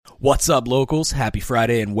What's up, locals? Happy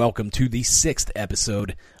Friday and welcome to the 6th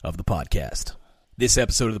episode of the podcast. This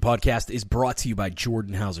episode of the podcast is brought to you by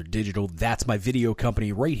Jordan Hauser Digital. That's my video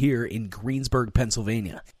company right here in Greensburg,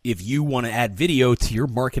 Pennsylvania. If you want to add video to your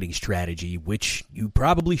marketing strategy, which you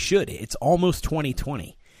probably should, it's almost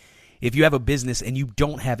 2020. If you have a business and you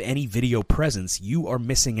don't have any video presence, you are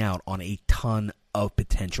missing out on a ton of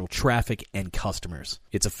potential traffic and customers.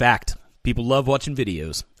 It's a fact. People love watching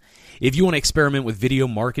videos. If you want to experiment with video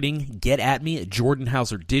marketing, get at me at Jordan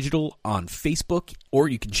Hauser Digital on Facebook, or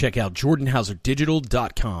you can check out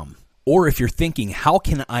jordanhauserdigital.com. Or if you're thinking, how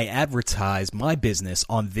can I advertise my business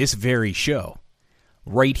on this very show?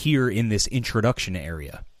 Right here in this introduction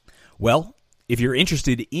area. Well, if you're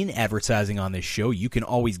interested in advertising on this show, you can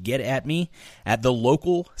always get at me at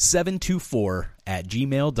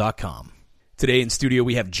thelocal724@gmail.com. Today in studio,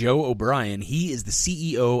 we have Joe O'Brien. He is the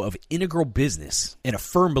CEO of Integral Business and a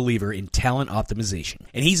firm believer in talent optimization.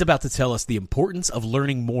 And he's about to tell us the importance of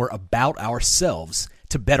learning more about ourselves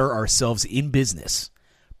to better ourselves in business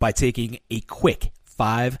by taking a quick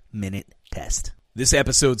 5-minute test. This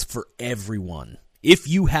episode's for everyone. If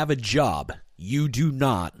you have a job, you do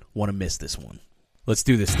not want to miss this one. Let's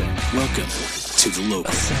do this thing. Welcome to the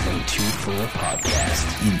Local 724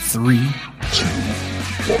 podcast in 3, 2,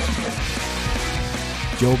 1.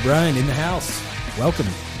 Joe O'Brien in the house. Welcome.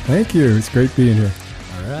 Thank you. It's great being here.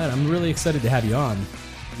 All right. I'm really excited to have you on.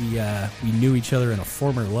 We knew each other in a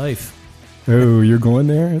former life. Oh, you're going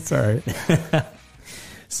there? It's all right.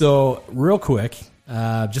 So real quick,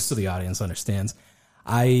 just so the audience understands,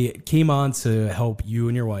 I came on to help you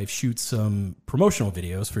and your wife shoot some promotional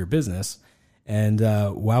videos for your business. And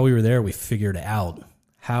while we were there, we figured out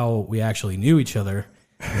how we actually knew each other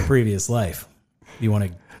in a previous life. You want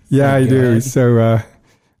to? Yeah, I do. Ahead? So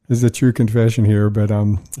this is a true confession here, but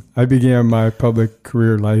I began my public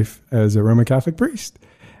career life as a Roman Catholic priest.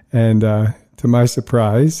 And to my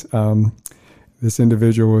surprise, this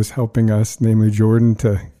individual was helping us, namely Jordan,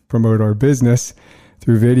 to promote our business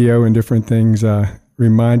through video and different things,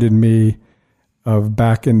 reminded me of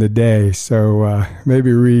back in the day. So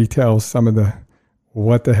maybe retell some of the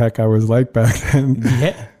what the heck I was like back then.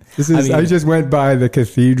 Yeah. I just went by the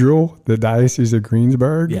cathedral, the Diocese of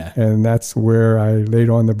Greensburg, and that's where I laid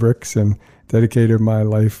on the bricks and dedicated my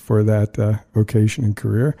life for that vocation and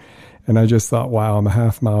career. And I just thought, wow, I'm a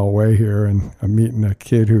half mile away here, and I'm meeting a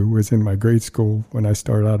kid who was in my grade school when I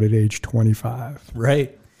started out at age 25.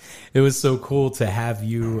 Right. It was so cool to have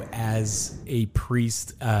you as a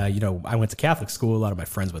priest. I went to Catholic school. A lot of my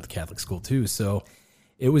friends went to Catholic school too. So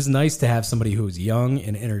it was nice to have somebody who was young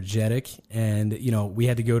and energetic. And, we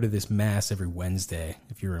had to go to this mass every Wednesday,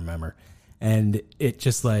 if you remember. And it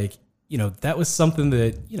just that was something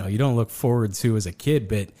that, you don't look forward to as a kid.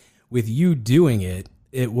 But with you doing it,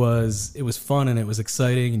 it was fun and it was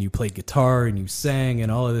exciting. And you played guitar and you sang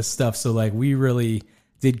and all of this stuff. So we really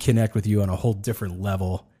did connect with you on a whole different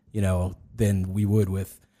level, than we would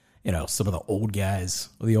with, some of the old guys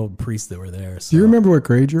or the old priests that were there. So, do you remember what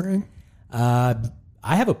grade you're in?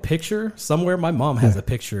 I have a picture somewhere. My mom has a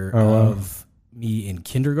picture of me in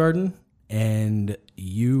kindergarten, and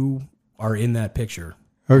you are in that picture.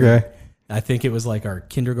 Okay. I think it was our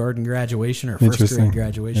kindergarten graduation or first grade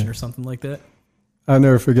graduation or something like that. I'll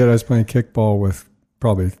never forget, I was playing kickball with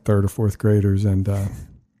probably third or fourth graders and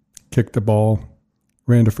kicked the ball,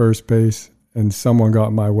 ran to first base, and someone got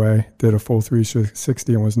in my way, did a full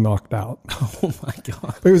 360 and was knocked out. Oh, my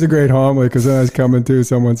God. But it was a great homily because when I was coming to,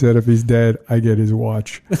 someone said, if he's dead, I get his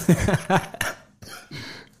watch.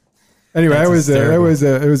 Anyway, it was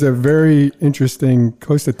a very interesting,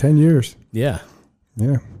 close to 10 years. Yeah.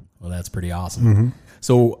 Yeah. Well, that's pretty awesome. Mm-hmm.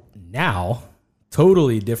 So now,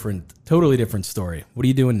 totally different story. What are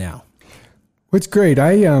you doing now? What's great,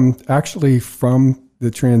 I actually from the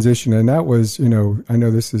transition, and that was, I know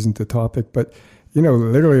this isn't the topic, but,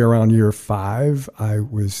 literally around year 5, I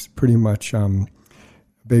was pretty much a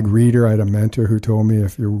big reader. I had a mentor who told me,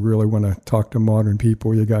 if you really want to talk to modern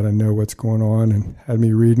people, you got to know what's going on, and had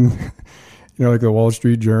me reading, like the Wall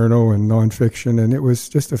Street Journal and nonfiction. And it was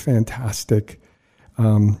just a fantastic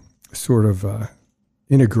sort of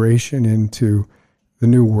integration into the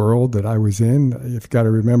new world that I was in. You've got to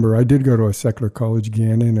remember, I did go to a secular college,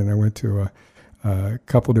 Gannon, and I went to a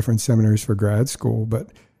couple different seminaries for grad school, but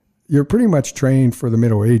you're pretty much trained for the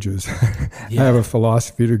Middle Ages. Yeah. I have a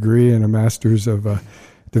philosophy degree and a master's of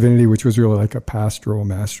divinity, which was really like a pastoral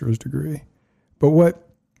master's degree. But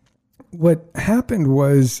what happened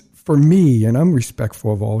was, for me, and I'm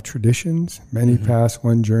respectful of all traditions, many paths,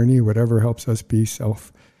 one journey, whatever helps us be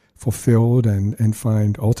self-fulfilled and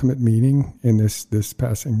find ultimate meaning in this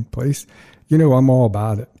passing place, I'm all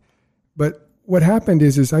about it. But what happened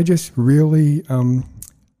is I just really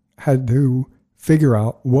had to figure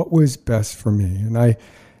out what was best for me. And I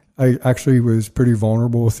actually was pretty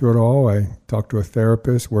vulnerable through it all. I talked to a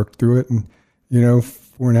therapist, worked through it. And,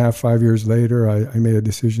 4.5, 5 years later, I made a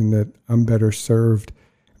decision that I'm better served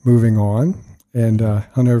moving on. And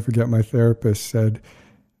I'll never forget, my therapist said,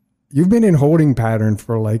 "You've been in holding pattern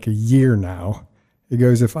for like a year now." He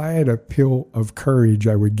goes, "If I had a pill of courage,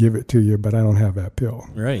 I would give it to you, but I don't have that pill."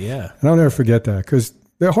 Right, yeah. And I'll never forget that, because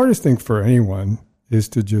the hardest thing for anyone is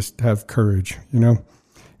to just have courage, And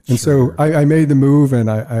Sure. so I made the move, and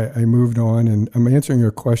I moved on. And I'm answering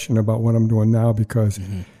your question about what I'm doing now, because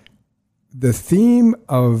the theme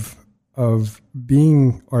of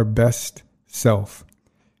being our best self,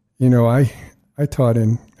 I taught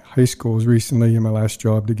in high schools recently in my last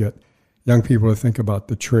job to get young people to think about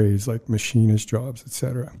the trades, like machinist jobs, et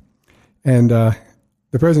cetera. And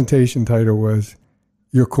the presentation title was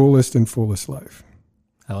 "Your Coolest and Fullest Life."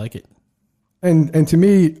 I like it. And to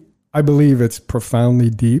me, I believe it's profoundly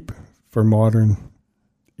deep for modern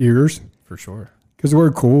ears. For sure. Because the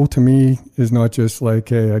word cool to me is not just like,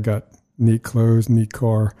 hey, I got neat clothes, neat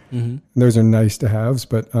car. And those are nice to haves,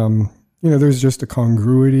 but there's just a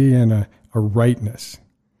congruity and a rightness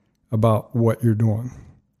about what you're doing.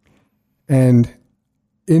 And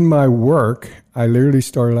in my work, I literally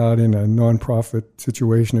started out in a nonprofit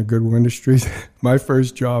situation at Goodwill Industries. My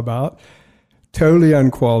first job out, totally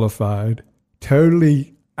unqualified,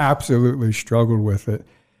 totally, absolutely struggled with it.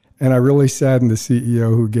 And I really saddened the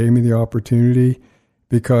CEO who gave me the opportunity,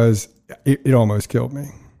 because it almost killed me.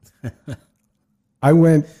 I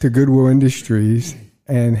went to Goodwill Industries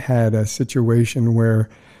and had a situation where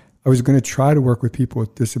I was going to try to work with people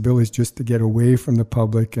with disabilities just to get away from the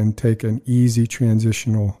public and take an easy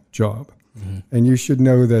transitional job. And you should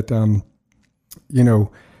know that,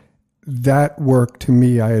 that work to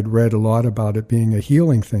me, I had read a lot about it being a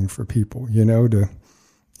healing thing for people,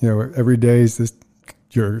 every day is this,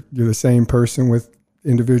 you're the same person with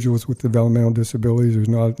individuals with developmental disabilities. There's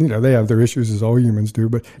not, they have their issues as all humans do,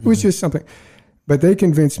 but it was just something. But they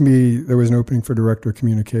convinced me there was an opening for director of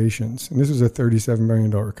communications. And this was a $37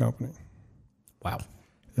 million company. Wow.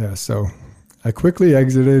 Yeah. So I quickly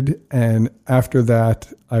exited. And after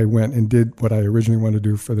that, I went and did what I originally wanted to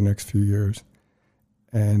do for the next few years.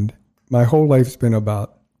 And my whole life's been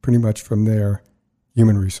about, pretty much from there,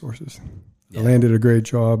 human resources. Yeah. I landed a great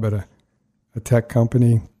job at a tech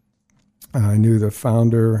company. I knew the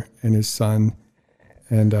founder and his son.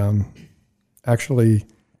 And actually,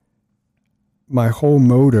 my whole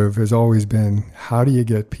motive has always been, how do you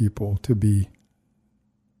get people to be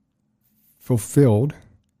fulfilled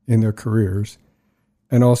in their careers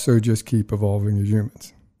and also just keep evolving as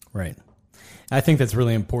humans? Right. I think that's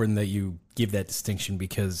really important that you give that distinction,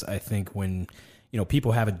 because I think when,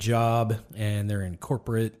 people have a job and they're in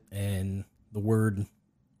corporate and the word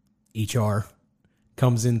HR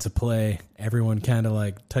comes into play, everyone kind of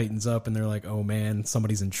like tightens up and they're like, oh man,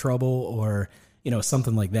 somebody's in trouble, or,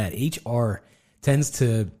 something like that. HR tends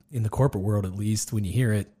to, in the corporate world at least, when you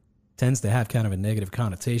hear it, tends to have kind of a negative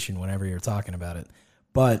connotation whenever you're talking about it.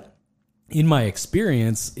 But in my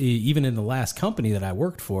experience, even in the last company that I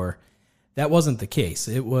worked for, that wasn't the case.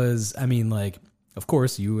 It was, of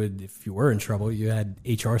course, you would, if you were in trouble, you had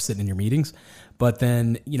HR sitting in your meetings. But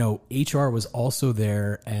then, HR was also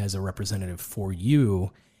there as a representative for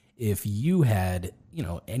you if you had,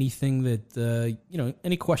 anything that,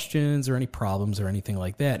 any questions or any problems or anything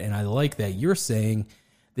like that. And I like that you're saying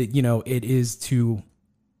that, it is to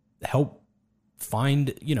help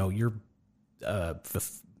find, your,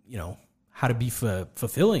 how to be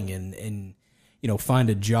fulfilling and, find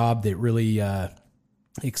a job that really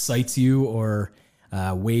excites you, or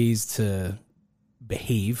ways to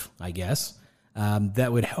behave, I guess,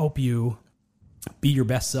 that would help you be your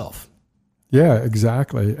best self. Yeah,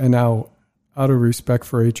 exactly. And now, out of respect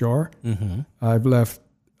for HR, I've left.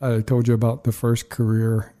 I told you about the first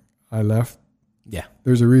career I left. Yeah.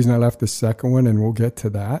 There's a reason I left the second one, and we'll get to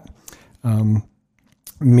that,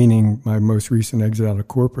 meaning my most recent exit out of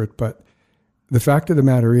corporate. But the fact of the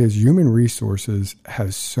matter is, human resources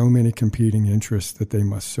has so many competing interests that they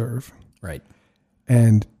must serve. Right.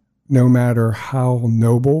 And no matter how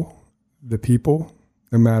noble the people,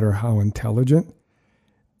 no matter how intelligent,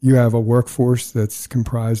 you have a workforce that's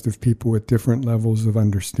comprised of people with different levels of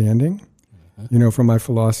understanding. From my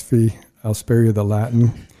philosophy, I'll spare you the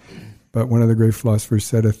Latin, but one of the great philosophers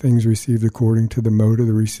said, a thing's received according to the mode of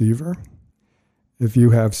the receiver. If you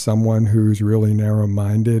have someone who's really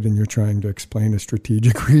narrow-minded and you're trying to explain a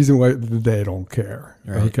strategic reason why, they don't care.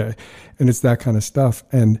 Right. Okay. And it's that kind of stuff.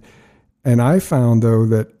 And I found, though,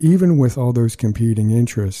 that even with all those competing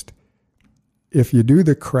interests, if you do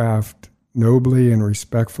the craft nobly and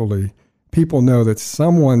respectfully, people know that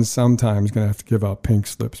someone's sometimes going to have to give out pink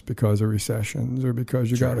slips because of recessions or because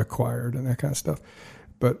you got acquired and that kind of stuff.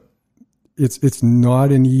 But it's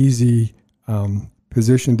not an easy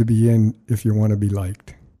position to be in if you want to be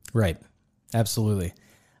liked. Right. Absolutely.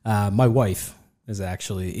 My wife is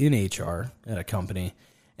actually in HR at a company,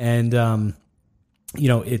 and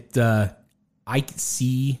I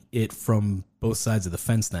see it from both sides of the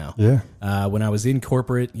fence now. Yeah. When I was in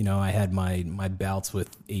corporate, I had my bouts with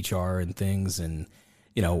HR and things, and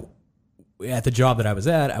at the job that I was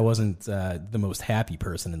at, I wasn't the most happy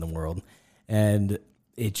person in the world, and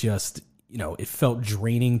it just it felt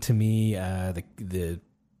draining to me.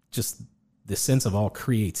 The sense of all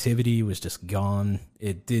creativity was just gone.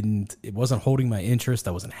 It wasn't holding my interest.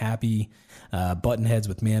 I wasn't happy. Button heads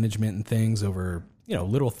with management and things over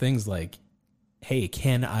little things like, hey,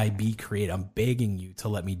 can I be creative? I'm begging you to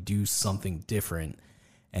let me do something different.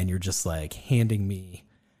 And you're just like handing me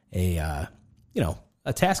a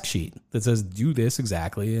task sheet that says, do this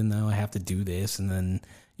exactly. And now I have to do this and then,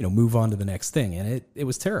 move on to the next thing. And it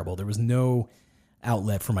was terrible. There was no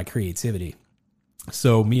outlet for my creativity.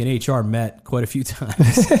 So me and HR met quite a few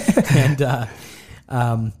times. And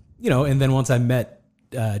then once I met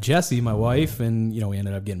Jessie, my wife, and we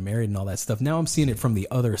ended up getting married and all that stuff. Now I'm seeing it from the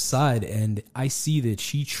other side, and I see that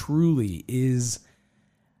she truly is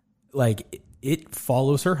like, it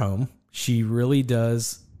follows her home. She really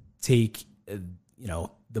does take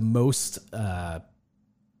the most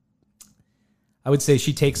I would say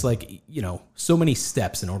she takes so many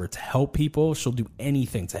steps in order to help people. She'll do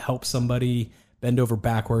anything to help somebody, bend over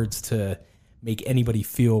backwards to make anybody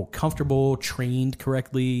feel comfortable, trained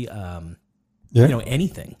correctly.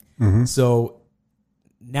 Anything. Mm-hmm. So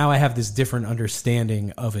now I have this different understanding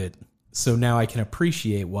of it. So now I can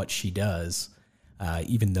appreciate what she does,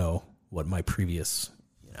 even though what my previous,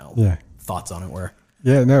 thoughts on it were.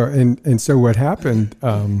 Yeah, no. And so what happened,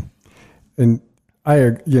 and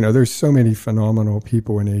there's so many phenomenal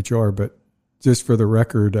people in HR, but just for the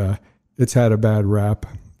record, it's had a bad rap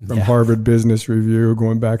from Harvard Business Review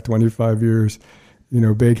going back 25 years.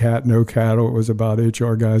 Big hat, no cattle. It was about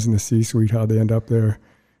HR guys in the C-suite, how they end up there.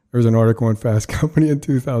 There was an article in Fast Company in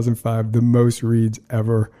 2005, the most reads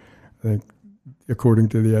ever, I think, according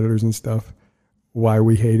to the editors and stuff, why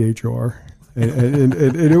we hate HR. And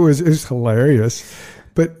it was hilarious.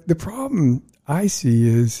 But the problem I see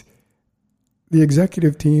is the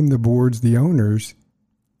executive team, the boards, the owners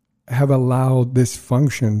have allowed this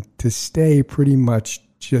function to stay pretty much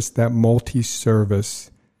just that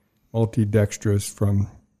multi-service, multi-dexterous, from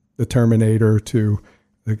the Terminator to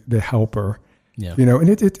the helper, and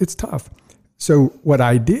it's tough. So what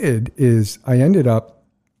I did is I ended up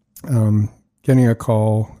getting a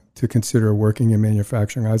call to consider working in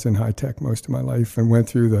manufacturing. I was in high tech most of my life and went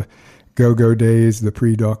through the go-go days, the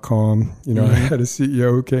pre.com. I had a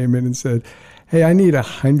CEO who came in and said, hey, I need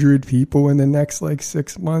 100 people in the next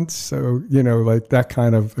 6 months. So, that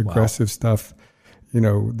kind of aggressive stuff. And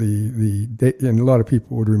a lot of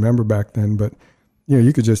people would remember back then, but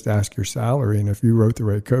you could just ask your salary, and if you wrote the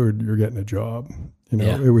right code, you're getting a job.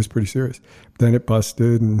 It was pretty serious. Then it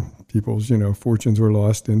busted, and people's fortunes were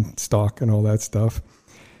lost in stock and all that stuff.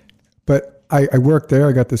 But I worked there.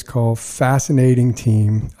 I got this call. Fascinating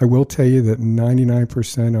team. I will tell you that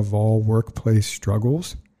 99% of all workplace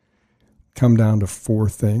struggles come down to 4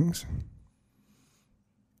 things: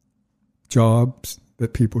 jobs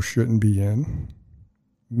that people shouldn't be in,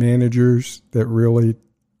 managers that really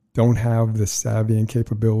don't have the savvy and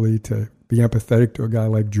capability to be empathetic to a guy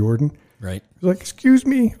like Jordan. Right. He's like, excuse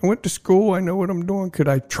me, I went to school. I know what I'm doing. Could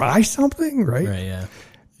I try something? Right. Right. Yeah.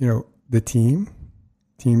 The team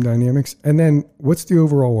dynamics. And then what's the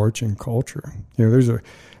overall arching culture? There's a,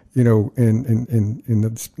 in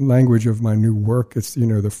the language of my new work, it's,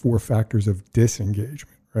 the 4 factors of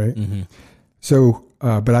disengagement. Right. Mm-hmm. So,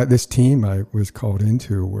 but this team I was called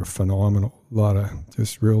into were phenomenal. A lot of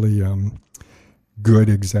just really good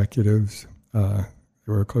executives. There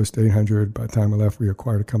were close to 800. By the time I left, we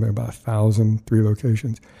acquired a company about 1,000, 3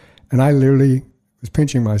 locations. And I literally was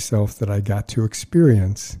pinching myself that I got to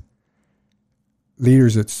experience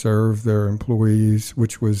leaders that serve their employees,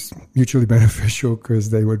 which was mutually beneficial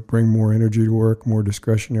because they would bring more energy to work, more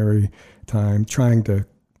discretionary time, trying to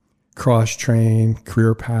cross-train,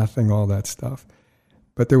 career pathing, all that stuff.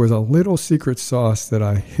 But there was a little secret sauce that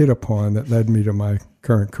I hit upon that led me to my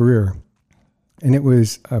current career. And it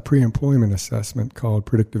was a pre-employment assessment called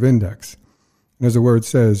Predictive Index. And as the word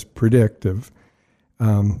says, predictive.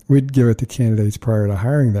 We'd give it to candidates prior to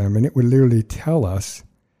hiring them, and it would literally tell us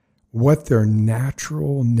what their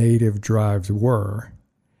natural native drives were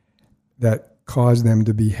that cause them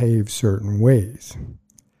to behave certain ways.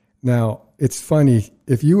 Now, it's funny,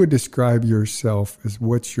 if you would describe yourself as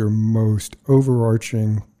what's your most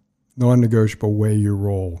overarching, non-negotiable way you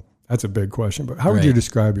roll, that's a big question, but how would you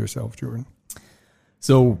describe yourself, Jordan?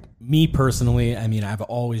 So me personally, I mean, I've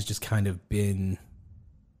always just kind of been,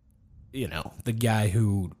 the guy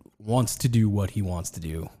who wants to do what he wants to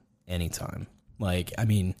do anytime. Like, I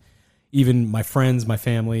mean, even my friends, my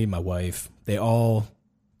family, my wife, they all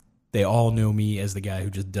know me as the guy who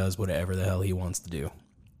just does whatever the hell he wants to do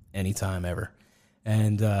anytime ever.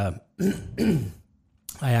 And I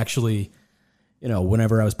actually,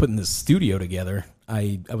 whenever I was putting this studio together,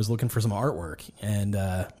 I was looking for some artwork, and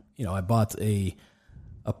I bought a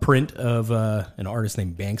print of an artist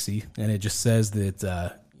named Banksy, and it just says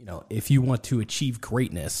that if you want to achieve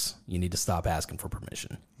greatness, you need to stop asking for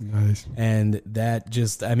permission. Nice. And that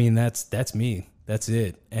just, I mean, that's me. That's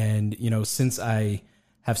it. And since I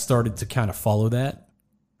have started to kind of follow that,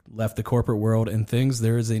 left the corporate world and things,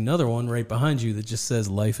 there is another one right behind you that just says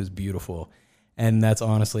life is beautiful. And that's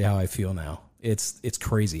honestly how I feel now. It's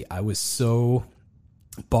crazy. I was so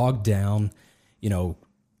bogged down,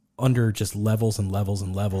 under just levels and levels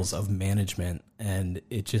and levels of management. And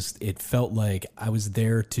it felt like I was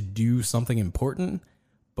there to do something important,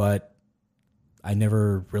 but I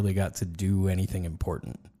never really got to do anything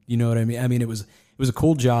important. You know what I mean? I mean, it was a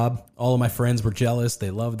cool job. All of my friends were jealous.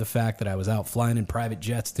 They loved the fact that I was out flying in private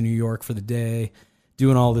jets to New York for the day,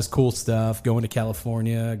 doing all this cool stuff, going to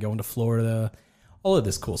California, going to Florida, all of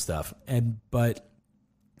this cool stuff. But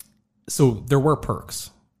so there were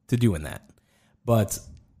perks to doing that, but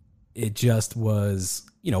it just was,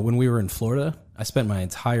 when we were in Florida, I spent my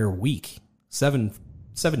entire week, seven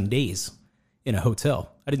days in a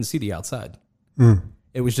hotel. I didn't see the outside.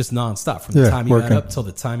 It was just nonstop from the time you got up till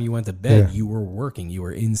the time you went to bed. You were working, you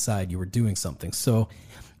were inside, you were doing something. So,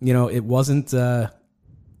 it wasn't, the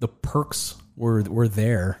perks were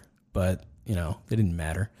there, but they didn't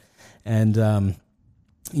matter. And,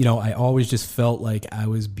 I always just felt like I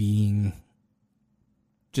was being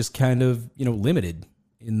just kind of, limited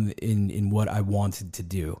in what I wanted to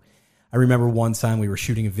do. I remember one time we were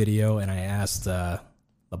shooting a video and I asked the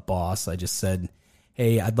boss, I just said,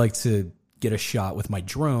 hey, I'd like to get a shot with my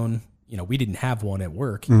drone. We didn't have one at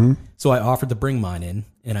work. So I offered to bring mine in,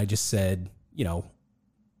 and I just said,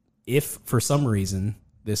 if for some reason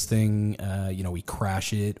this thing, we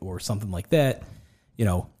crash it or something like that,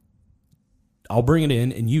 I'll bring it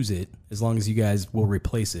in and use it as long as you guys will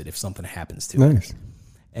replace it if something happens to it. Nice.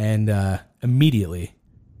 And immediately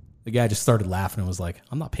the guy just started laughing and was like,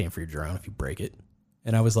 I'm not paying for your drone if you break it.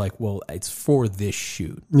 And I was like, well, it's for this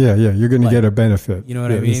shoot. Yeah, you're going to get a benefit. You know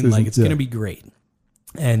what I mean? Like, it's going to be great.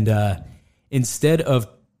 And instead of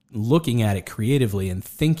looking at it creatively and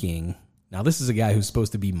thinking, now this is a guy who's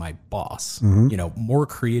supposed to be my boss, more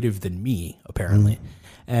creative than me, apparently.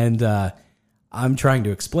 And I'm trying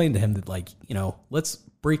to explain to him that, like, let's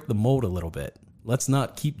break the mold a little bit. Let's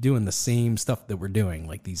not keep doing the same stuff that we're doing,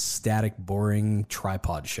 like these static, boring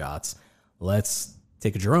tripod shots. Let's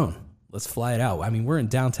take a drone. Let's fly it out. I mean, we're in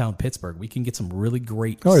downtown Pittsburgh. We can get some really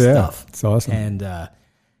great stuff. It's awesome. And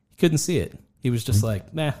he couldn't see it. He was just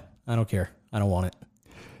like, nah, I don't care. I don't want it.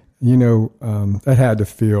 That had to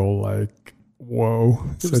feel like, whoa,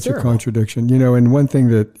 such a contradiction. And one thing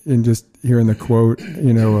that, in just hearing the quote,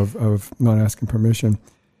 of not asking permission,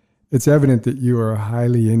 it's evident that you are a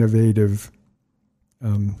highly innovative,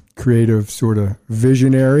 creative sort of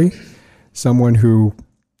visionary, someone who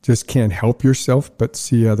just can't help yourself but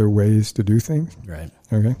see other ways to do things. Right.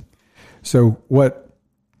 Okay. So what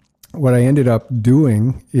I ended up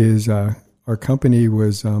doing is our company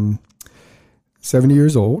was 70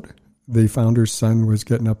 years old. The founder's son was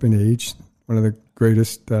getting up in age, one of the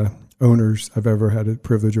greatest owners I've ever had the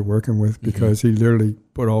privilege of working with, because he literally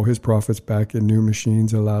put all his profits back in new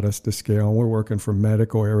machines, allowed us to scale. And we're working for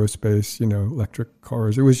medical, aerospace, electric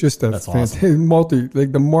cars. It was just a fantastic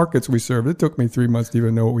the markets we served. It took me 3 months to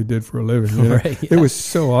even know what we did for a living. Right, yeah. It was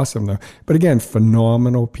so awesome though. But again,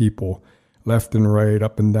 phenomenal people, left and right,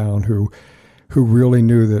 up and down, who really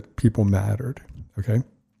knew that people mattered. Okay.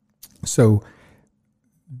 So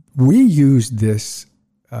we used this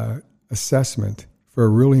assessment for a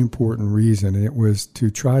really important reason, and it was to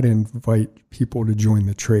try to invite people to join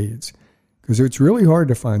the trades, because it's really hard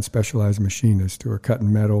to find specialized machinists who are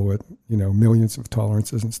cutting metal with millions of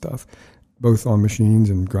tolerances and stuff, both on machines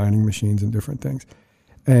and grinding machines and different things.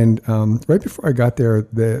 And right before I got there,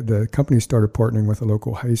 the company started partnering with a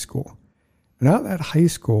local high school, and out of that high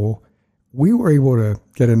school, we were able to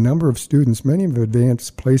get a number of students, many of the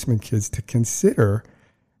advanced placement kids, to consider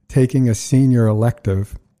taking a senior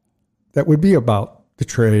elective that would be about the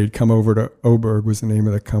trade, come over to Oberg was the name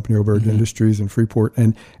of the company, Oberg Industries in Freeport.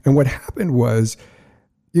 And what happened was,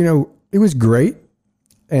 it was great.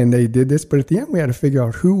 And they did this, but at the end we had to figure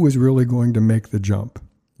out who was really going to make the jump.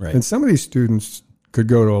 Right. And some of these students could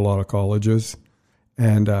go to a lot of colleges.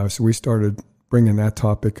 And so we started bringing that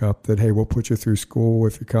topic up that, hey, we'll put you through school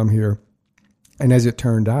if you come here. And as it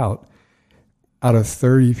turned out of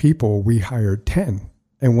 30 people, we hired 10.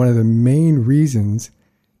 And one of the main reasons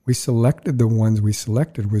we selected the ones we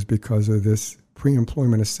selected was because of this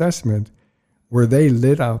pre-employment assessment where they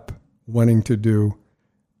lit up wanting to do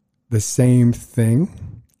the same thing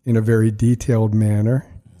in a very detailed manner,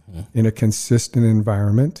 in a consistent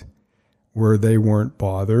environment where they weren't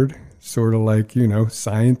bothered, sort of like,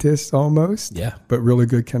 scientists almost, but really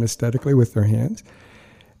good kinesthetically with their hands.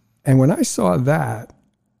 And when I saw that,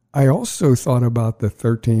 I also thought about the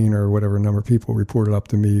 13 or whatever number of people reported up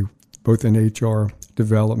to me, both in HR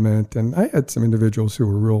development, and I had some individuals who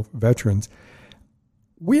were real veterans.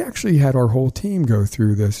 We actually had our whole team go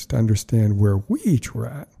through this to understand where we each were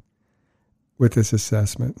at with this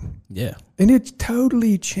assessment. Yeah. And it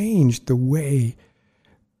totally changed the way,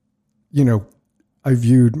 I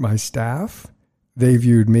viewed my staff. They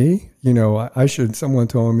viewed me. Someone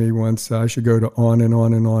told me once I should go to On and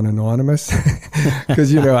On and On Anonymous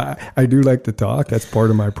because, I do like to talk. That's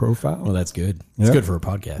part of my profile. Well, that's good. It's good for a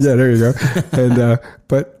podcast. Yeah, there you go. And,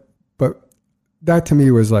 but that to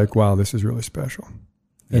me was like, wow, this is really special.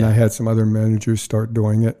 And I had some other managers start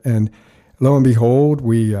doing it. And lo and behold,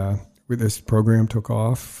 this program took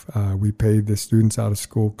off. We paid the students out of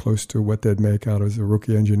school close to what they'd make out as a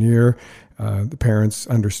rookie engineer. The parents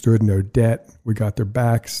understood no debt. We got their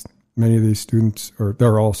backs. Many of these students,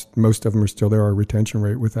 most of them are still there, our retention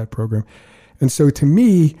rate with that program. And so to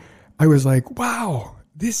me, I was like, wow,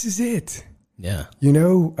 this is it. Yeah.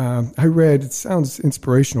 I read, it sounds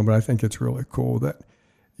inspirational, but I think it's really cool that,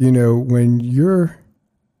 when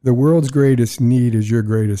the world's greatest need is your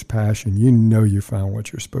greatest passion, you found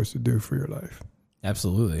what you're supposed to do for your life.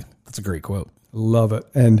 Absolutely. That's a great quote. Love it.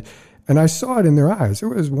 And I saw it in their eyes. There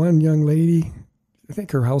was one young lady, I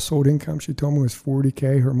think her household income, she told me was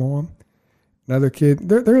 $40K, her mom. Another kid,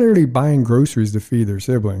 they're literally buying groceries to feed their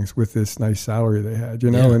siblings with this nice salary they had,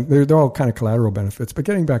 and they're all kind of collateral benefits. But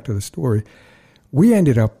getting back to the story, we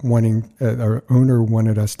ended up our owner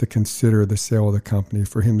wanted us to consider the sale of the company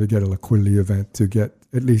for him to get a liquidity event to get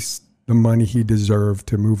at least the money he deserved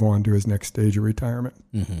to move on to his next stage of retirement.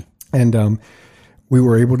 Mm-hmm. And we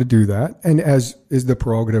were able to do that. And as is the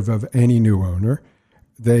prerogative of any new owner,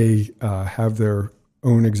 they have their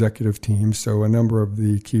own executive team. So a number of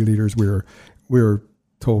the key leaders we were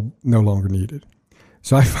told no longer needed.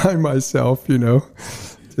 So I find myself,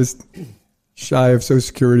 just shy of Social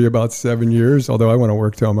Security about 7 years, although I want to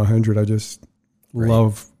work till I'm 100. I just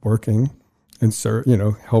love working and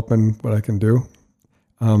helping what I can do.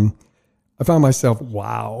 I found myself,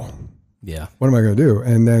 wow. Yeah. What am I going to do?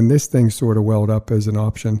 And then this thing sort of welled up as an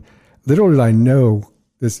option. Little did I know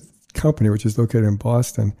this company, which is located in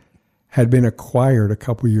Boston, had been acquired a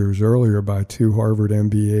couple years earlier by 2 Harvard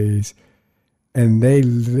MBAs. And they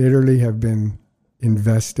literally have been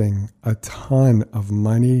investing a ton of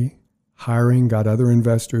money, got other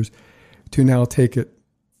investors to now take it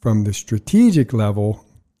from the strategic level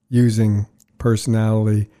using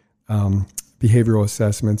personality, behavioral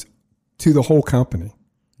assessments to the whole company.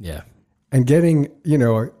 Yeah. And getting,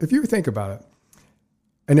 if you think about it,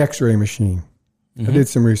 an X-ray machine. Mm-hmm. I did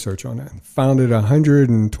some research on that. Founded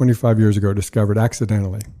 125 years ago, discovered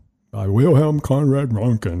accidentally by Wilhelm Conrad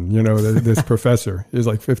Röntgen, this professor. He was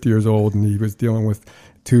like 50 years old and he was dealing with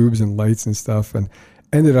tubes and lights and stuff and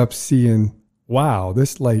ended up seeing, wow,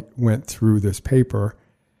 this light went through this paper.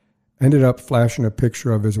 Ended up flashing a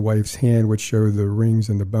picture of his wife's hand, which showed the rings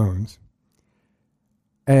and the bones.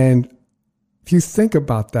 And if you think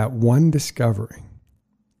about that one discovery,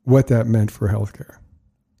 what that meant for healthcare.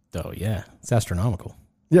 Oh, yeah. It's astronomical.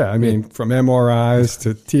 Yeah, from MRIs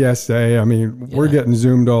to TSA, we're getting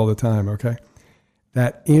zoomed all the time, okay?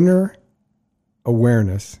 That inner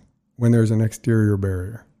awareness when there's an exterior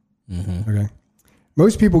barrier, okay?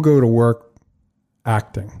 Most people go to work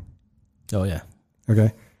acting. Oh, yeah.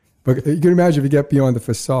 Okay? But you can imagine if you get beyond the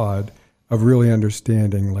facade of really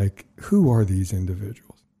understanding, like, who are these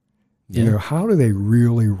individuals? Yeah. How do they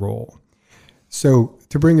really roll? So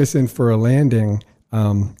to bring us in for a landing,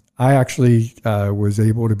 I actually was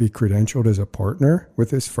able to be credentialed as a partner with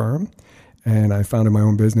this firm. And I founded my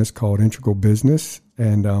own business called Integral Business.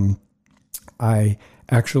 And I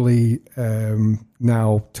actually am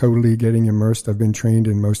now totally getting immersed. I've been trained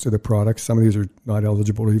in most of the products. Some of these are not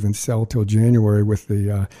eligible to even sell till January with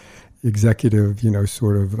the executive,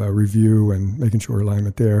 sort of review and making sure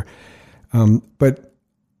alignment there. But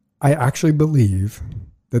I actually believe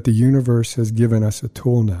that the universe has given us a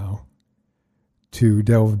tool now to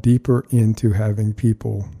delve deeper into having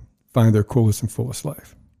people find their coolest and fullest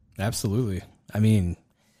life. Absolutely. I mean,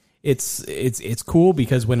 it's cool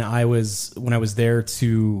because when I was there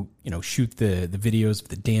to, shoot the videos of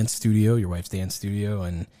the dance studio, your wife's dance studio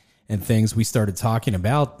and things, we started talking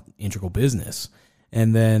about integral business.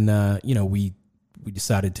 And then, we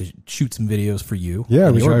decided to shoot some videos for you.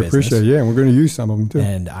 Yeah, which I appreciate. Yeah, and we're going to use some of them too.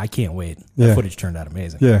 And I can't wait. The footage turned out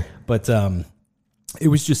amazing. Yeah. But it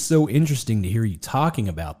was just so interesting to hear you talking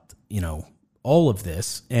about, all of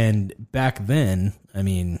this. And back then, I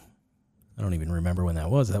mean, I don't even remember when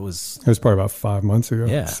that was. It was probably about 5 months ago.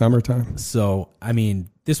 Yeah. Summertime. So, I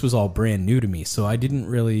mean, this was all brand new to me. So I didn't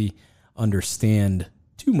really understand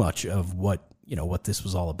too much of what this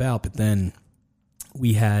was all about. But then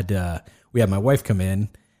we had my wife come in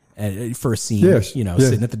for a scene,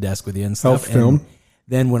 sitting at the desk with you and stuff. Help film. And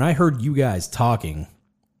then when I heard you guys talking,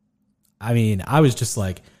 I mean, I was just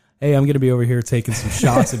like, hey, I'm going to be over here taking some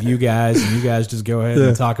shots of you guys, and you guys just go ahead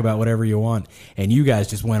and talk about whatever you want. And you guys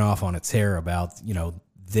just went off on a tear about,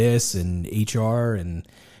 this and HR and,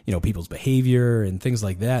 people's behavior and things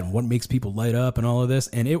like that and what makes people light up and all of this.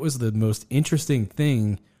 And it was the most interesting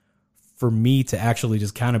thing for me to actually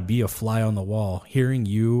just kind of be a fly on the wall, hearing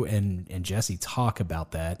you and Jesse talk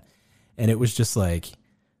about that. And it was just like,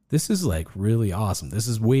 this is like really awesome. This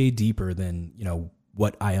is way deeper than,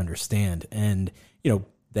 what I understand. And,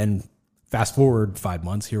 then fast forward 5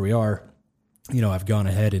 months, here we are. I've gone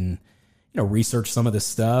ahead and, researched some of this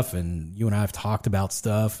stuff, and you and I have talked about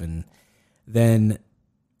stuff, and then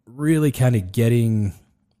really kind of getting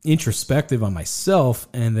introspective on myself,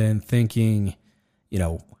 and then thinking,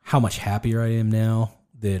 how much happier I am now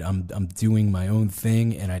that I'm doing my own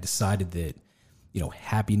thing. And I decided that,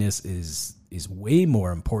 happiness is way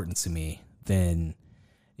more important to me than,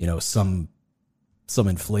 some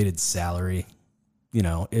inflated salary.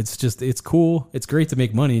 It's cool. It's great to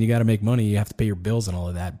make money, and you got to make money. You have to pay your bills and all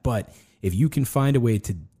of that. But if you can find a way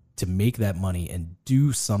to make that money and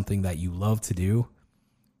do something that you love to do,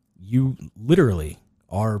 you literally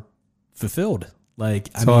are fulfilled. Like,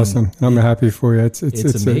 it's awesome. I'm happy for you. It's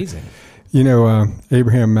amazing.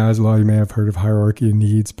 Abraham Maslow, you may have heard of hierarchy of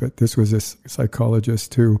needs, but this was a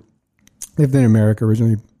psychologist who lived in America,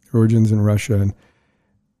 origins in Russia, and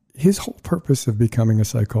his whole purpose of becoming a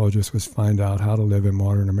psychologist was find out how to live in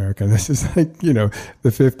modern America. And this is like, the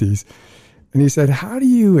 50s. And he said, how do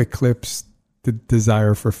you eclipse the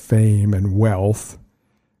desire for fame and wealth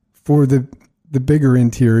for the bigger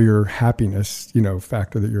interior happiness,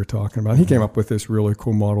 factor that you're talking about? He came up with this really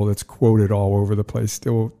cool model that's quoted all over the place,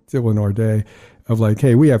 still in our day, of like,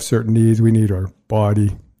 hey, we have certain needs. We need our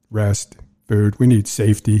body, rest, food. We need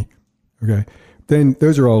safety. Okay. Then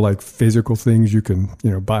those are all like physical things. You can,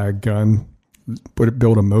 buy a gun,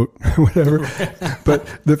 build a moat, whatever. But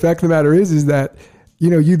the fact of the matter is that,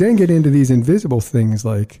 you then get into these invisible things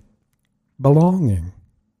like belonging,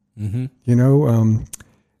 our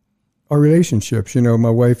relationships. My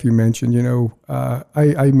wife, you mentioned,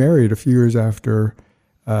 I married a few years after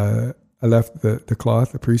I left the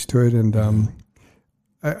cloth, the priesthood, and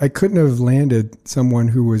I couldn't have landed someone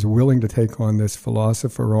who was willing to take on this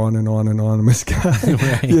philosopher on and on anonymous guy,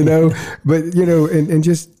 right. But, and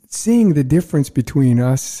just seeing the difference between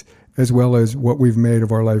us as well as what we've made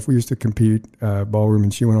of our life. We used to compete ballroom,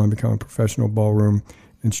 and she went on to become a professional ballroom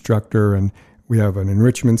instructor, and we have an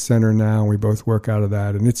enrichment center now, and we both work out of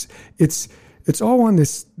that. And it's all on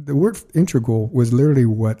this. The word integral was literally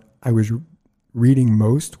what I was reading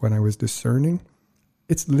most when I was discerning.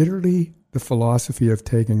 It's literally the philosophy of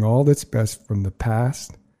taking all that's best from the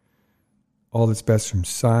past, all that's best from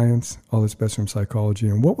science, all that's best from psychology.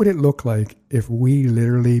 And what would it look like if we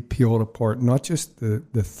literally peeled apart not just the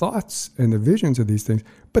thoughts and the visions of these things,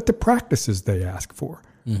 but the practices they ask for?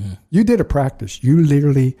 Mm-hmm. You did a practice. You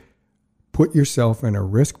literally put yourself in a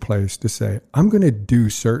risk place to say, I'm going to do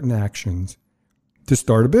certain actions to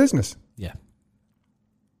start a business. Yeah.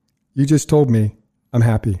 You just told me I'm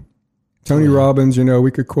happy. Tony Robbins,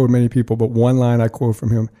 we could quote many people, but one line I quote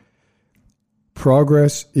from him: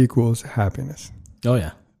 progress equals happiness. Oh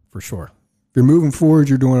yeah, for sure. If you're moving forward,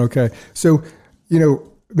 you're doing okay. So,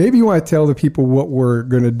 maybe you want to tell the people what we're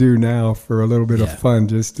going to do now for a little bit of fun,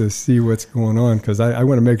 just to see what's going on. Cause I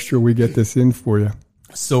want to make sure we get this in for you.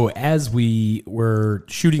 So as we were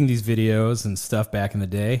shooting these videos and stuff back in the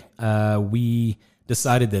day, we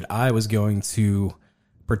decided that I was going to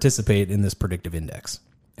participate in this predictive index.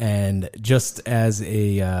 And just as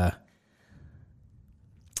a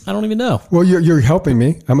I don't even know. Well, you're helping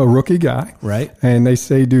me. I'm a rookie guy. Right. And they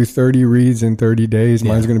say do 30 reads in 30 days.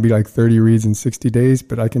 Yeah. Mine's going to be like 30 reads in 60 days,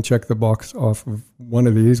 but I can check the box off of one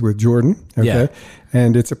of these with Jordan. Okay. Yeah.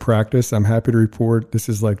 And it's a practice. I'm happy to report this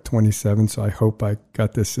is like 27. So I hope I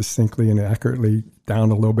got this succinctly and accurately down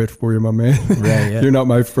a little bit for you, my man. Right, yeah. You're not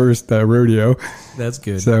my first rodeo. That's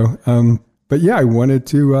good. So, but yeah, I wanted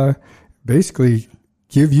to basically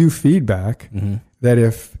give you feedback that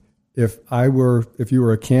if you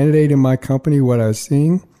were a candidate in my company, what I was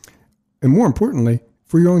seeing, and more importantly,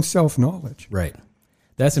 for your own self-knowledge. Right.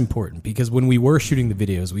 That's important because when we were shooting the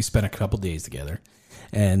videos, we spent a couple days together.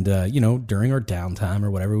 And, during our downtime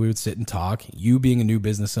or whatever, we would sit and talk. You being a new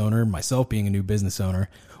business owner, myself being a new business owner,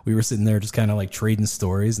 we were sitting there just kind of like trading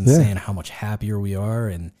stories and saying how much happier we are.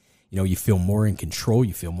 And, you feel more in control.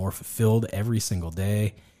 You feel more fulfilled every single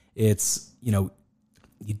day. It's, you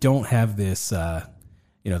don't have this,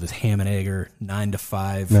 this ham and egger 9 to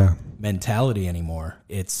 5 mentality anymore.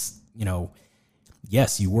 It's,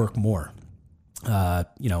 yes, you work more,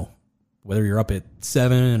 whether you're up at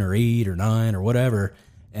 7 or 8 or 9 or whatever.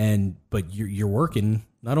 But you're working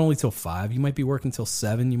not only till 5, you might be working till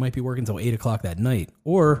 7, you might be working till 8 o'clock that night,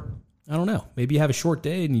 or I don't know, maybe you have a short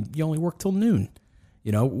day and you only work till noon,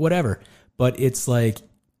 whatever. But it's like,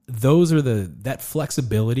 that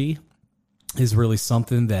flexibility is really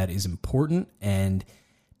something that is important. And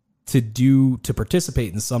to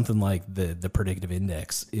participate in something like the predictive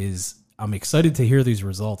index I'm excited to hear these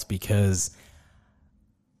results because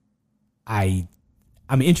I'm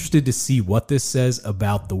interested to see what this says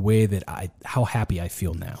about the way that how happy I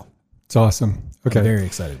feel now. It's awesome. Okay. I'm very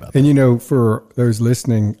excited about that. And for those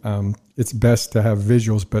listening, it's best to have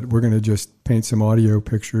visuals, but we're going to just paint some audio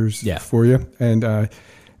pictures for you. And I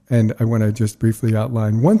want to just briefly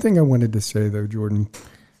outline one thing I wanted to say though, Jordan.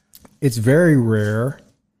 It's very rare.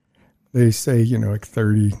 They say, like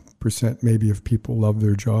 30% maybe of people love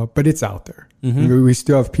their job, but it's out there. Mm-hmm. We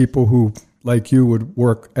still have people who, like you, would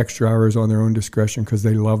work extra hours on their own discretion because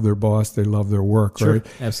they love their boss, they love their work, sure, right?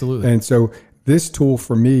 Absolutely. And so this tool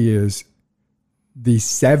for me is the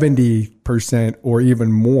 70% or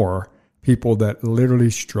even more people that literally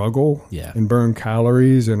struggle and burn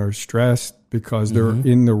calories and are stressed because they're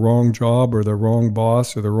in the wrong job or the wrong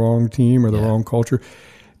boss or the wrong team or the wrong culture.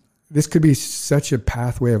 This could be such a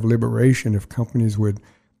pathway of liberation if companies would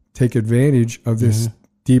take advantage of this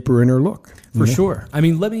deeper inner look. For sure. I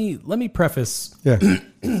mean, let me preface. Yeah.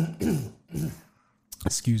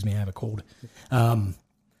 Excuse me, I have a cold.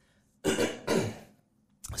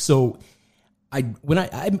 So I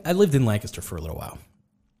lived in Lancaster for a little while,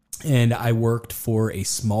 and I worked for a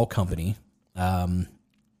small company.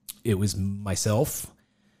 It was myself,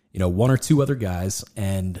 1 or 2 other guys,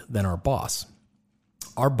 and then our boss.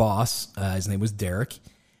 Our boss, his name was Derek,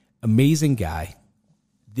 amazing guy.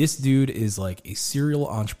 This dude is like a serial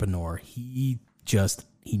entrepreneur. He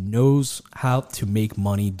knows how to make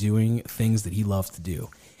money doing things that he loves to do.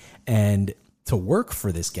 And to work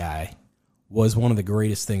for this guy was one of the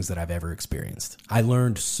greatest things that I've ever experienced. I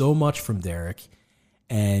learned so much from Derek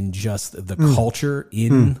and just the culture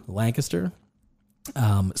in Lancaster.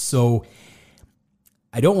 So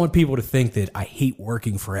I don't want people to think that I hate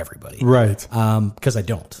working for everybody. Right. Because I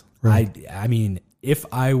don't. Right. I mean, if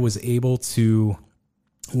I was able to,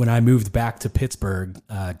 when I moved back to Pittsburgh,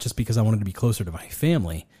 just because I wanted to be closer to my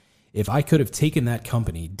family, if I could have taken that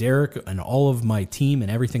company, Derek and all of my team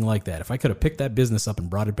and everything like that, if I could have picked that business up and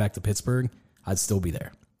brought it back to Pittsburgh, I'd still be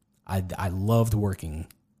there. I loved working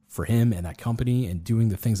for him and that company and doing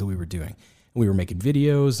the things that we were doing. We were making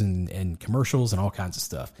videos and commercials and all kinds of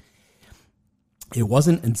stuff. It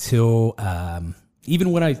wasn't until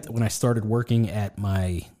even when I started working at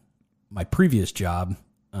my previous job,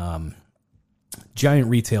 giant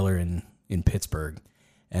retailer in Pittsburgh,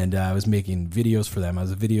 and I was making videos for them. I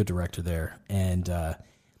was a video director there, and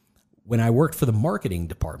when I worked for the marketing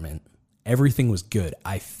department, everything was good.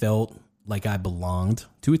 I felt like I belonged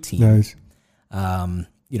to a team. Nice.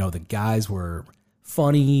 The guys were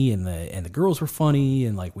funny, and the girls were funny,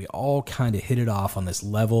 and like we all kind of hit it off on this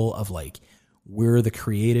level of like, we're the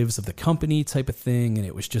creatives of the company type of thing. And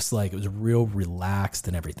it was just like, it was real relaxed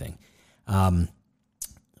and everything.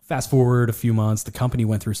 Fast forward a few months, the company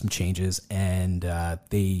went through some changes, and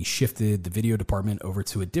they shifted the video department over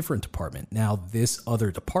to a different department. Now, this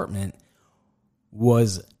other department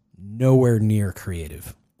was nowhere near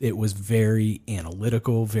creative. It was very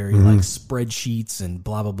analytical, very like spreadsheets and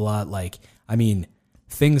blah, blah, blah. Like, I mean,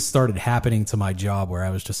 things started happening to my job where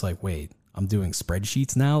I was just like, wait, I'm doing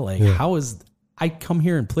spreadsheets now? Like, how is... I come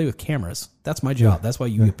here and play with cameras. That's my job. That's why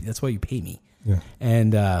you pay me. Yeah.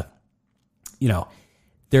 And,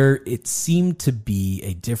 it seemed to be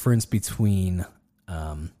a difference between,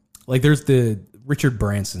 like there's the Richard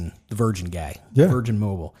Branson, the Virgin guy, Virgin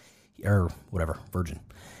Mobile, or whatever, Virgin.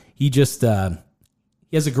 He just, he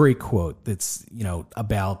has a great quote that's,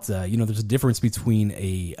 about, there's a difference between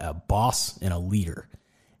a boss and a leader.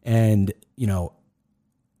 And,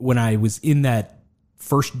 when I was in that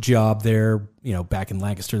first job there, back in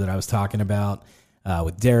Lancaster that I was talking about,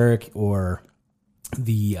 with Derek, or in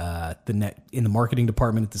the marketing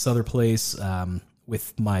department at this other place,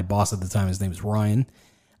 with my boss at the time, his name was Ryan.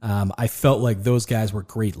 I felt like those guys were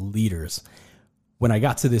great leaders. When I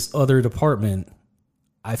got to this other department,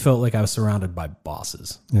 I felt like I was surrounded by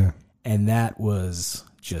bosses. Yeah. And that was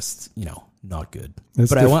just, not good.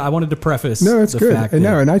 I wanted to preface the good. Fact that,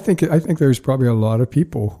 and I think there's probably a lot of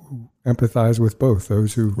people who empathize with both,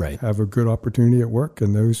 those who have a good opportunity at work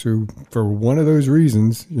and those who, for one of those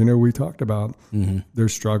reasons, we talked about, they're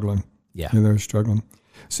struggling. Yeah. They're struggling.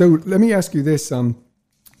 So let me ask you this.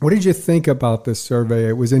 What did you think about this survey?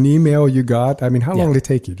 It was an email you got. I mean, how long did it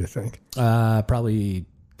take you to think? Probably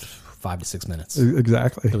 5 to 6 minutes.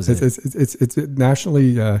 Exactly. It's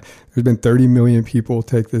nationally, there's been 30 million people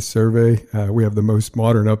take this survey. We have the most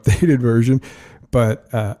modern updated version, but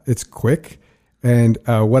it's quick. And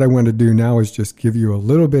what I want to do now is just give you a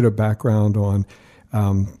little bit of background on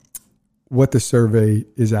what the survey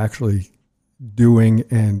is actually doing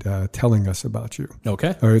and telling us about you.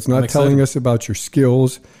 Okay. Or it's not telling us about your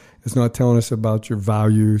skills. It's not telling us about your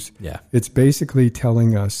values. Yeah. It's basically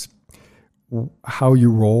telling us how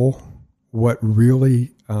you roll, what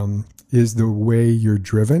really is the way you're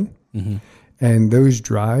driven. Mm-hmm. And those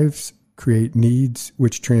drives create needs,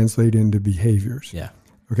 which translate into behaviors. Yeah.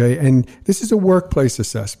 Okay. And this is a workplace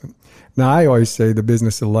assessment. Now, I always say the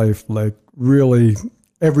business of life, like really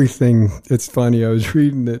everything. It's funny. I was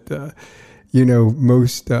reading that,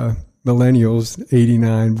 most millennials,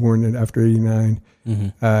 89, born after 89,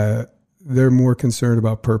 they're more concerned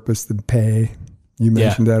about purpose than pay. You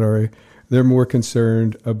mentioned that already. They're more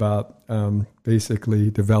concerned about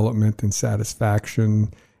basically development and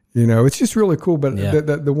satisfaction. It's just really cool. But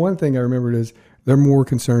the one thing I remembered is they're more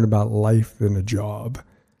concerned about life than a job.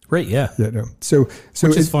 Right, yeah. So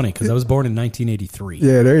which is funny because I was born in 1983.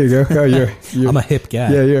 Yeah, there you go. Oh, you're, I'm a hip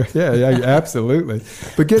guy. Yeah, absolutely.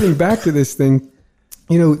 But getting back to this thing,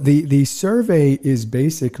 the survey is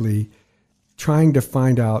basically trying to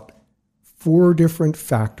find out 4 different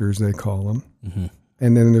factors, they call them. Mm-hmm.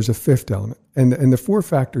 And then there's a 5th element. And the 4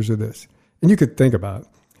 factors are this. And you could think about it.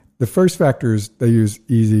 The first factor is they use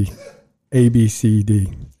easy A, B, C,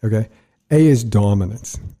 D. Okay. A is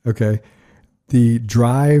dominance. Okay. The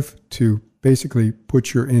drive to basically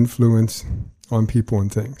put your influence on people and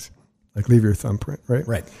things, like leave your thumbprint, right?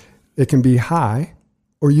 Right. It can be high,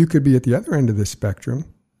 or you could be at the other end of the spectrum,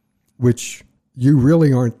 which you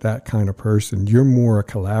really aren't that kind of person. You're more a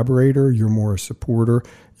collaborator. You're more a supporter.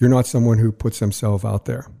 You're not someone who puts himself out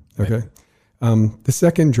there. Okay. Right. The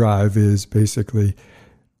second drive is basically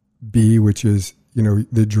B, which is,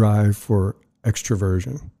 the drive for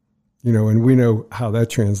extroversion. And we know how that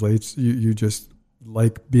translates. You just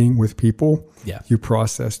like being with people. Yeah. You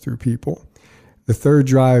process through people. The third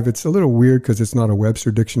drive, it's a little weird because it's not a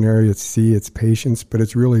Webster dictionary. It's C, it's patience, but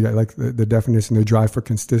it's really, I like the definition, the drive for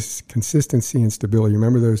consistency and stability.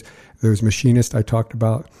 Remember those machinists I talked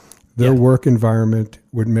about? Their work environment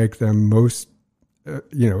would make them most,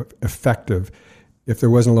 effective if there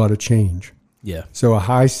wasn't a lot of change. Yeah. So a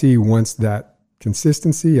high C wants that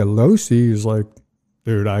consistency. A low C is like,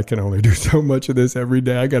 dude, I can only do so much of this every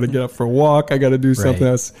day. I got to get up for a walk. I got to do something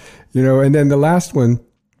else, And then the last one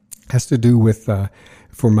has to do with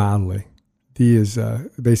formality. D is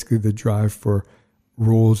basically the drive for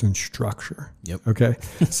rules and structure. Yep. Okay.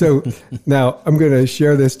 So now I'm going to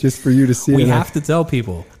share this just for you to see. We have to tell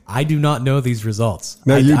people, I do not know these results.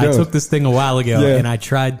 No, you don't. I took this thing a while ago and I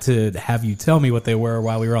tried to have you tell me what they were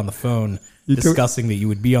while we were on the phone discussing that you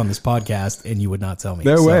would be on this podcast and you would not tell me.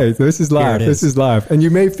 No way. This is live. This is live. And you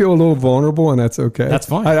may feel a little vulnerable and that's okay. That's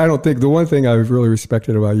fine. I don't think the one thing I've really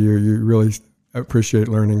respected about you really appreciate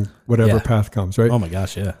learning whatever path comes, right? Oh my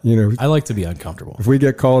gosh. Yeah. I like to be uncomfortable. If we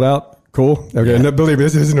get called out, cool. Okay. And believe me,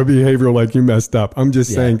 this isn't a behavioral like you messed up. I'm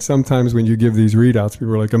just saying sometimes when you give these readouts,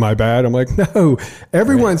 people are like, am I bad? I'm like, no,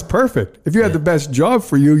 everyone's perfect. If you had the best job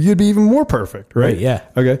for you, you'd be even more perfect. Right. Yeah.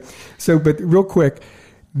 Okay. So, but real quick,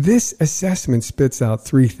 this assessment spits out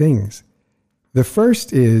 3 things. The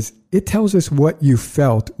first is it tells us what you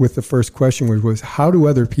felt with the first question, which was how do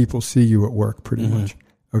other people see you at work pretty much.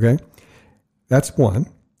 Okay. That's one.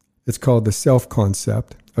 It's called the self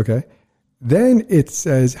concept. Okay. Then it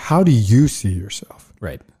says, how do you see yourself?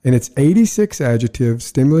 Right. And it's 86 adjectives,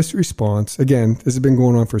 stimulus response. Again, this has been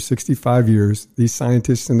going on for 65 years. These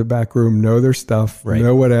scientists in the back room know their stuff,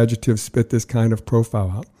 know what adjectives spit this kind of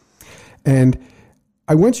profile out. And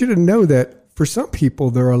I want you to know that for some people,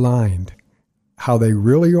 they're aligned how they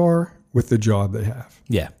really are with the job they have.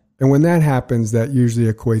 Yeah. And when that happens, that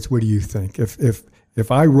usually equates, what do you think?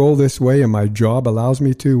 If I roll this way and my job allows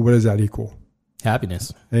me to, what does that equal?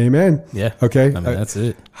 Happiness. Amen. Yeah. Okay. I mean, that's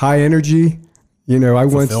it. High energy. You know, I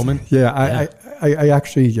once, Fulfillment. I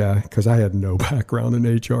actually, because I had no background in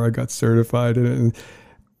HR, I got certified in it. And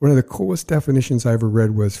one of the coolest definitions I ever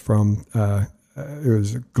read was from, it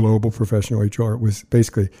was a global professional HR. It was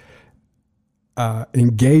basically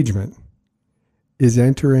engagement is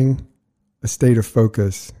entering a state of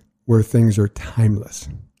focus where things are timeless.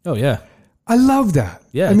 Oh, yeah. I love that.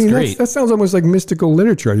 Yeah, I mean, great. that sounds almost like mystical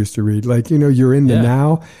literature I used to read. Like, you know, you're in the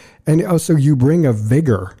now, and also you bring a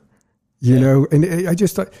vigor, you know, and I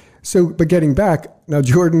just thought, so, but getting back, now,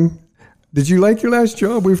 Jordan, did you like your last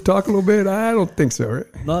job? We've talked a little bit. I don't think so,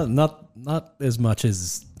 right? Not as much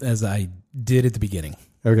as I did at the beginning.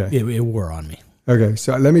 Okay. It wore on me. Okay,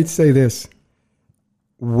 so let me say this.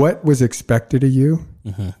 What was expected of you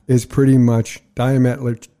is pretty much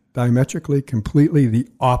diametrically, completely the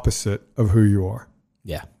opposite of who you are.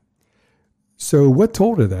 Yeah. So what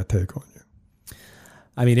toll did that take on you?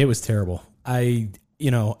 I mean, it was terrible.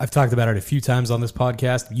 I've talked about it a few times on this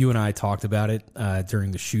podcast. You and I talked about it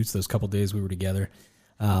during the shoots, those couple days we were together.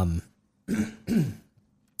 My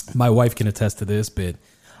wife can attest to this, but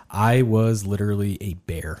I was literally a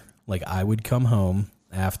bear. Like, I would come home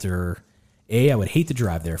after, I would hate to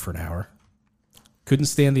drive there for an hour. Couldn't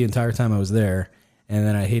stand the entire time I was there. And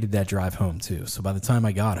then I hated that drive home too. So by the time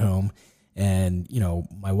I got home and, you know,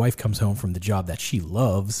 my wife comes home from the job that she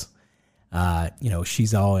loves, you know,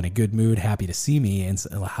 she's all in a good mood, happy to see me. And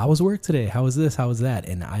so, how was work today? How was this? How was that?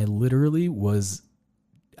 And I literally was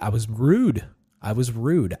rude. I was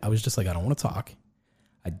just like, I don't want to talk.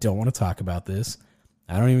 I don't want to talk about this.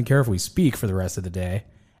 I don't even care if we speak for the rest of the day.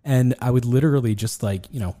 And I would literally just, like,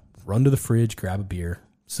 you know, run to the fridge, grab a beer,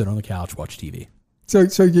 sit on the couch, watch TV.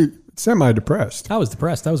 So you semi-depressed. I was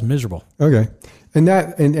depressed. I was miserable. Okay.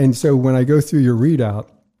 And so when I go through your readout,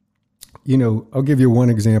 you know, I'll give you one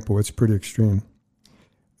example. It's pretty extreme.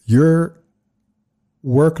 Your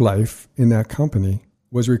work life in that company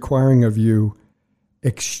was requiring of you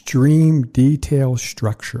extreme detail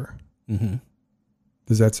structure. Mm-hmm.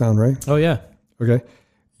 Does that sound right? Oh, yeah. Okay.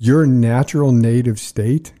 Your natural native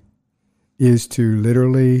state is to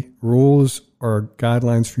literally rules or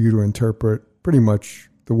guidelines for you to interpret pretty much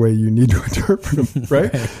the way you need to interpret them,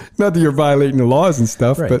 right? Not that you're violating the laws and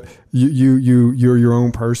stuff, but you're your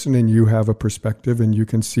own person and you have a perspective and you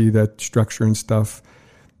can see that structure and stuff.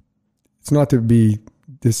 It's not to be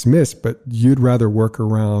dismissed, but you'd rather work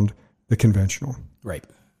around the conventional. Right.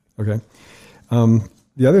 Okay.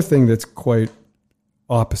 The other thing that's quite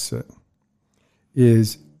opposite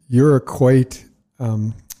is you're quite,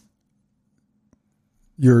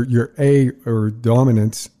 your A or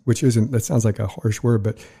dominance, which isn't, that sounds like a harsh word,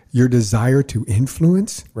 but your desire to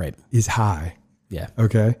influence is high. Yeah.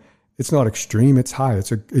 Okay. It's not extreme. It's high.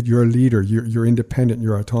 You're a leader. You're independent.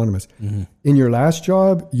 You're autonomous. Mm-hmm. In your last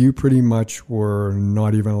job, you pretty much were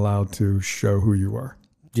not even allowed to show who you are.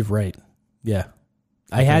 You're right. Yeah.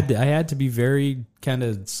 Okay. I had to be very kind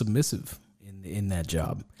of submissive in that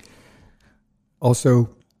job.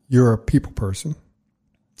 Also, you're a people person.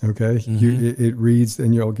 Okay. Mm-hmm. It reads,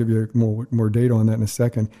 and I'll give you more data on that in a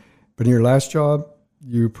second. But in your last job,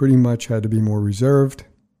 you pretty much had to be more reserved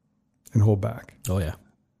and hold back. Oh, yeah.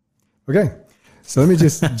 Okay. So let me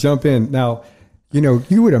just jump in. Now, you know,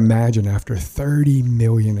 you would imagine after 30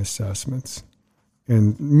 million assessments,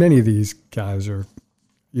 and many of these guys are,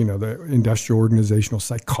 you know, the industrial organizational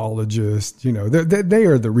psychologists, you know, they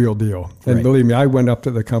are the real deal. And believe me, I went up to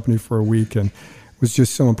the company for a week and was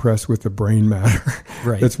just so impressed with the brain matter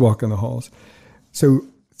that's walking the halls. So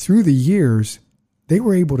through the years, they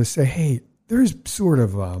were able to say, hey, there's sort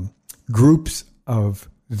of groups of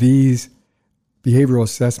these behavioral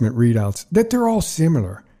assessment readouts that they're all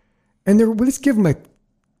similar. And let's give them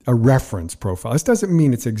a reference profile. This doesn't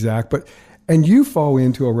mean it's exact, and you fall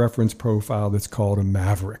into a reference profile that's called a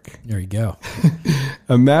maverick. There you go.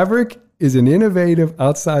 A maverick is an innovative,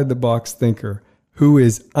 outside-the-box thinker who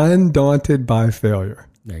is undaunted by failure.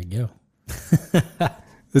 There you go.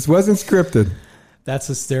 This wasn't scripted. That's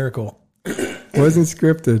hysterical. Wasn't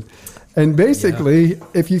scripted. And basically,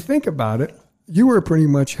 if you think about it, you were pretty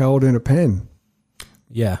much held in a pen.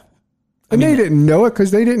 Yeah. And they didn't know it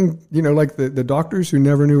because they didn't, you know, like the doctors who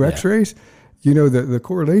never knew x-rays, you know, the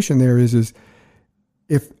correlation there is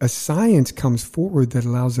if a science comes forward that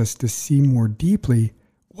allows us to see more deeply,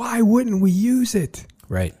 why wouldn't we use it?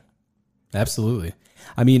 Right. Absolutely.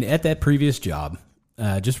 I mean, at that previous job,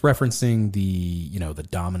 just referencing the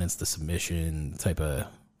dominance, the submission type of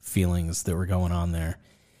feelings that were going on there.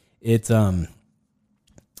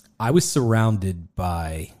 I was surrounded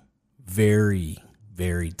by very,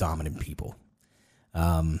 very dominant people,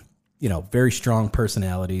 very strong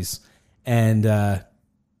personalities. And,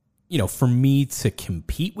 for me to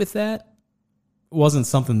compete with that wasn't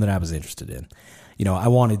something that I was interested in. I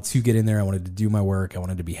wanted to get in there. I wanted to do my work. I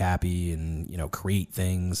wanted to be happy and, create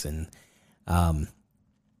things. And, I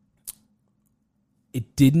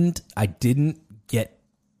didn't get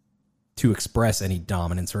to express any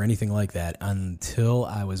dominance or anything like that until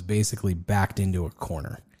I was basically backed into a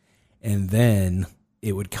corner. And then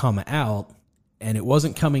it would come out, and it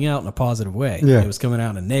wasn't coming out in a positive way. Yeah. It was coming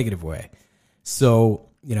out in a negative way. So,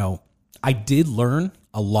 I did learn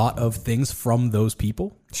a lot of things from those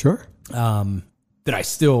people. Sure. That I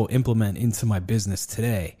still implement into my business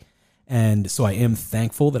today. And so I am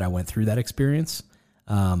thankful that I went through that experience.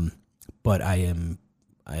 But I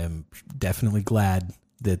am definitely glad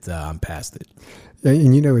that I'm past it.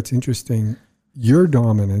 And it's interesting. Your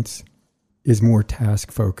dominance is more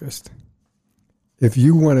task focused. If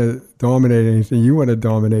you want to dominate anything, you want to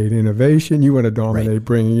dominate innovation. You want to dominate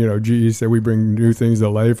bringing, GE said we bring new things to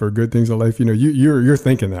life or good things to life. You're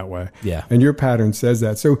thinking that way. Yeah. And your pattern says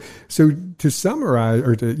that. So to summarize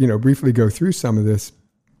or to, briefly go through some of this,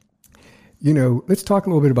 let's talk a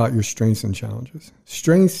little bit about your strengths and challenges.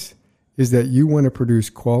 Strengths is that you want to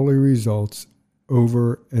produce quality results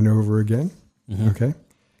over and over again. Mm-hmm. Okay.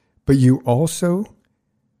 But you also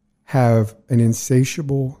have an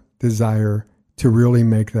insatiable desire to really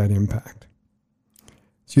make that impact.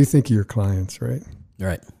 So you think of your clients, right?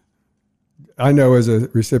 Right. I know as a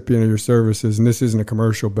recipient of your services, and this isn't a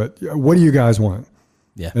commercial, but what do you guys want?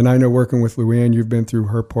 Yeah. And I know working with Luann, you've been through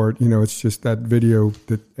her part, it's just that video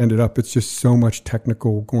that ended up, it's just so much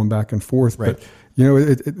technical going back and forth. Right. But,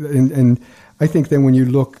 and I think then when you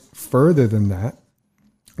look further than that,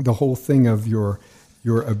 the whole thing of your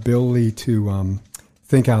ability to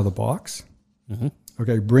think out of the box, mm-hmm.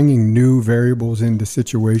 Okay, bringing new variables into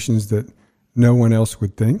situations that no one else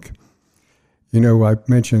would think. I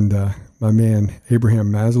mentioned my man,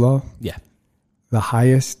 Abraham Maslow. Yeah. The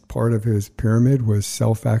highest part of his pyramid was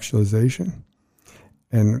self-actualization.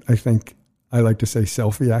 And I think I like to say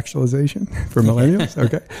selfie actualization for millennials.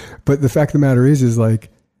 Okay. But the fact of the matter is like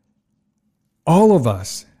all of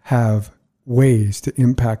us have ways to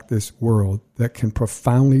impact this world that can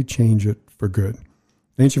profoundly change it for good.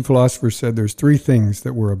 Ancient philosophers said there's three things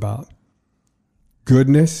that we're about: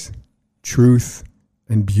 goodness, truth,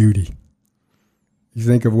 and beauty. You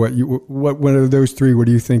think of what one of those three, what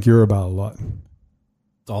do you think you're about a lot?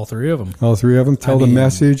 All three of them. All three of them. Tell the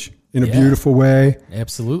message in a beautiful way.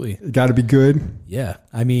 Absolutely. It got to be good. Yeah.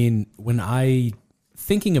 I mean, when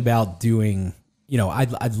thinking about doing,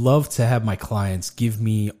 I'd love to have my clients give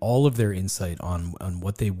me all of their insight on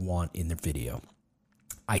what they want in their video.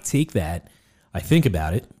 I take that, I think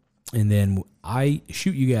about it, and then I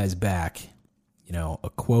shoot you guys back, a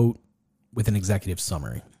quote with an executive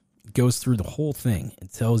summary. It goes through the whole thing and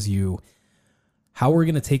tells you how we're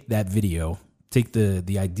going to take that video, take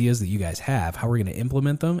the ideas that you guys have, how we're going to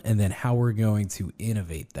implement them, and then how we're going to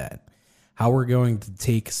innovate that. How we're going to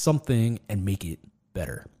take something and make it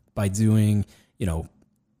better by doing,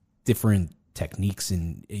 different techniques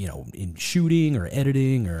in shooting or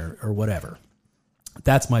editing or whatever.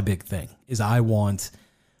 That's my big thing, is I want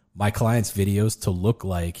my clients' videos to look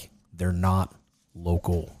like they're not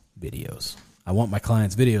local videos. I want my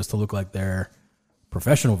clients' videos to look like they're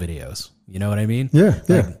professional videos. You know what I mean? Yeah,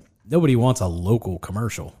 yeah. Nobody wants a local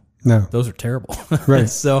commercial. No. Those are terrible. Right.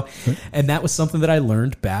 And that was something that I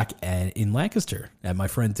learned back in Lancaster at my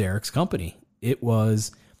friend Derek's company.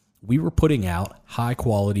 We were putting out high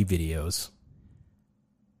quality videos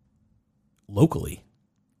locally.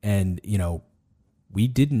 And,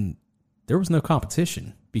 there was no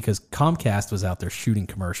competition because Comcast was out there shooting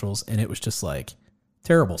commercials and it was just like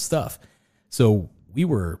terrible stuff. So we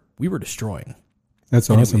were destroying. That's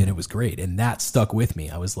awesome. And it was great. And that stuck with me.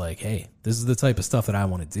 I was like, hey, this is the type of stuff that I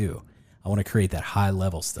want to do. I want to create that high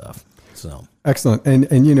level stuff. So excellent. And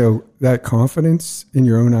that confidence in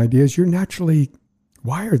your own ideas, you're naturally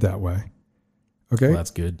wired that way. Okay. Well,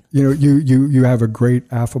 that's good. You have a great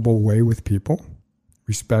affable way with people,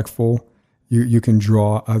 respectful. You can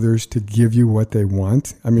draw others to give you what they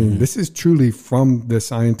want. I mean, This is truly from the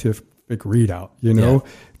scientific readout,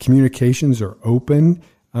 communications are open.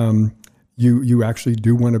 You actually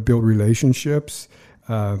do want to build relationships.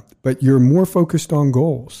 but you're more focused on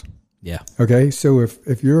goals. Yeah. Okay. So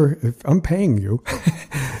if I'm paying you,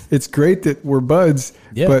 it's great that we're buds,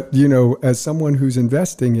 but as someone who's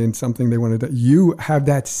investing in something they want to do, you have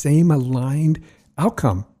that same aligned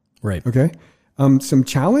outcome. Right. Okay. Some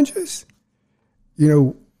challenges,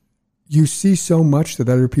 you see so much that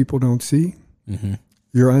other people don't see. Mm-hmm.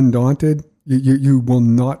 You're undaunted. You will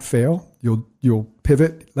not fail. You'll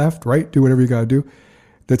pivot left, right, do whatever you got to do.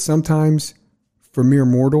 That sometimes for mere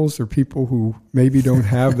mortals or people who maybe don't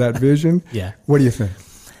have that vision. Yeah. What do you think?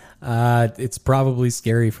 It's probably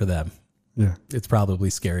scary for them. Yeah. It's probably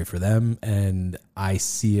scary for them. And I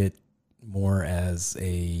see it more as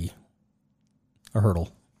a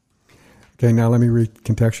hurdle. Okay. Now let me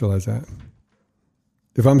recontextualize that.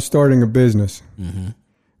 If I'm starting a business,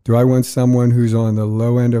 do I want someone who's on the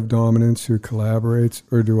low end of dominance who collaborates,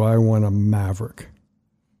 or do I want a maverick?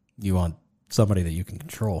 You want somebody that you can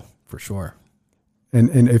control, for sure.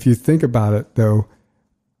 And if you think about it, though,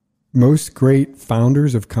 most great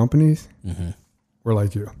founders of companies were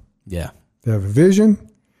like you. Yeah. They have a vision.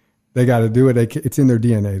 They got to do it. It's in their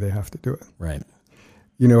DNA. They have to do it. Right.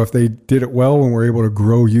 If they did it well and were able to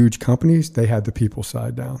grow huge companies, they had the people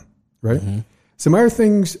side down, right? Mm-hmm. Some other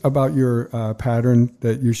things about your pattern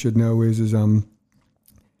that you should know is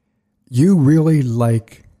you really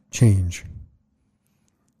like change.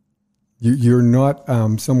 You're not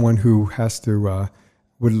someone who has to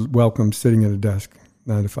would welcome sitting at a desk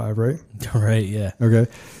 9 to 5, right? Right. Yeah. Okay.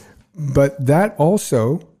 But that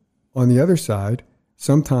also, on the other side,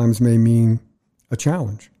 sometimes may mean a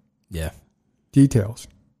challenge. Yeah. Details.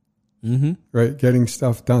 Mm-hmm. Right. Getting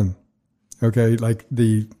stuff done. Okay. Like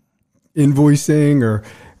the invoicing or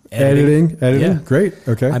editing. Yeah. Great.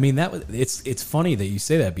 Okay. I mean, it's funny that you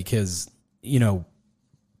say that because,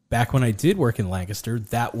 back when I did work in Lancaster,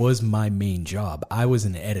 that was my main job. I was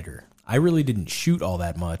an editor. I really didn't shoot all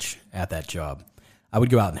that much at that job. I would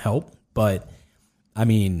go out and help, but I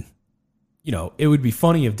mean, it would be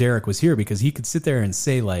funny if Derek was here because he could sit there and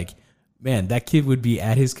say like, man, that kid would be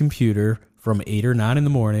at his computer from 8 or 9 in the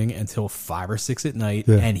morning until 5 or 6 at night.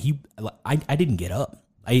 Yeah. And I didn't get up.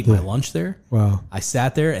 I ate my lunch there. Wow. I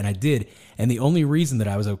sat there and I did. And the only reason that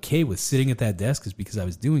I was okay with sitting at that desk is because I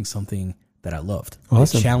was doing something that I loved.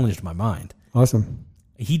 Awesome. It challenged my mind. Awesome.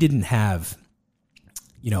 He didn't have,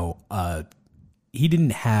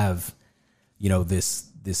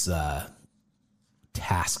 this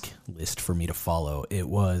task list for me to follow. It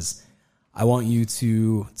was, I want you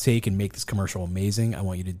to take and make this commercial amazing. I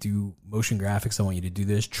want you to do motion graphics. I want you to do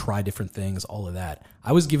this, try different things, all of that.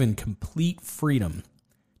 I was given complete freedom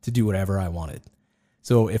to do whatever I wanted.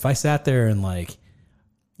 So if I sat there and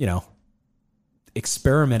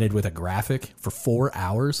experimented with a graphic for 4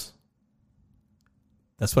 hours,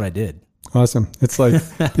 that's what I did. Awesome. It's like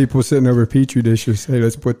people sitting over Petri dishes. Hey,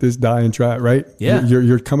 let's put this dye and try it, right? Yeah.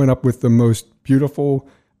 You're coming up with the most beautiful,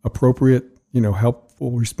 appropriate,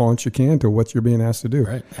 helpful response you can to what you're being asked to do.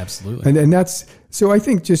 Right. Absolutely. And that's, so I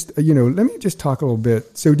think just, let me just talk a little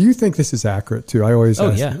bit. So do you think this is accurate too? I always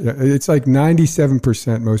ask. Yeah. It's like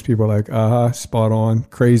 97%. Most people are like, spot on.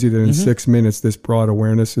 Crazy that in 6 minutes, this broad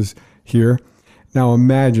awareness is here. Now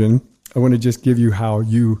imagine, I want to just give you how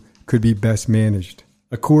you could be best managed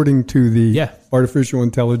according to the artificial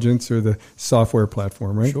intelligence or the software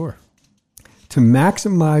platform, right? Sure. To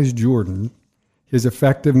maximize Jordan, his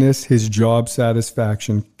effectiveness, his job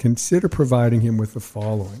satisfaction, consider providing him with the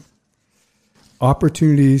following: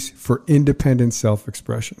 opportunities for independent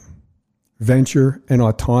self-expression, venture and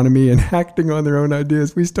autonomy, and acting on their own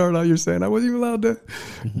ideas. We start out, you're saying, I wasn't even allowed to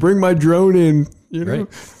bring my drone in, Right.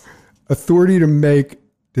 Authority to make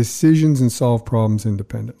decisions and solve problems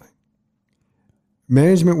independently.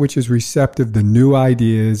 Management which is receptive to new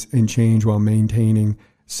ideas and change while maintaining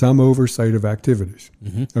some oversight of activities.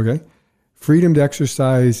 Mm-hmm. Okay? Freedom to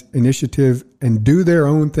exercise initiative and do their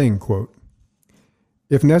own thing, quote.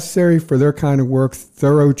 If necessary for their kind of work,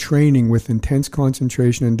 thorough training with intense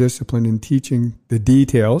concentration and discipline in teaching the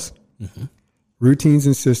details, routines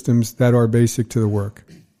and systems that are basic to the work.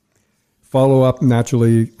 Follow up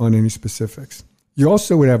naturally on any specifics. You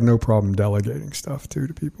also would have no problem delegating stuff too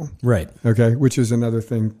to people. Right. Okay. Which is another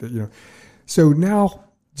thing that, so now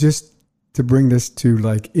just to bring this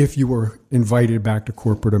to if you were invited back to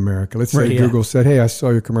corporate America, let's say Google said, hey, I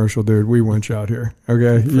saw your commercial, dude. We want you out here.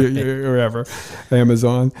 Okay. Wherever.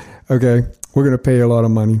 Amazon. Okay. We're going to pay you a lot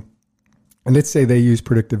of money. And let's say they use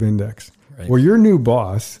predictive index. Right. Well, your new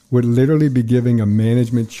boss would literally be giving a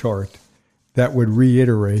management chart that would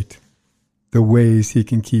reiterate the ways he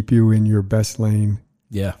can keep you in your best lane.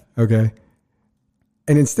 Yeah. Okay.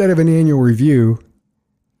 And instead of an annual review,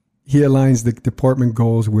 he aligns the department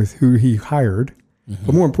goals with who he hired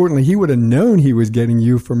But more importantly, he would have known he was getting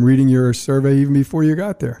you from reading your survey even before you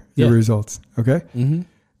got there, the results. Okay.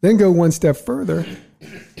 Then go one step further.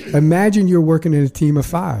 Imagine you're working in a team of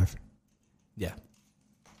 5. Yeah.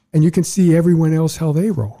 And you can see everyone else how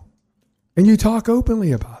they roll. And you talk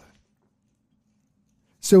openly about it.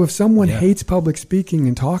 So if someone hates public speaking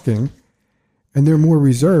and talking, and they're more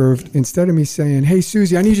reserved, instead of me saying, hey,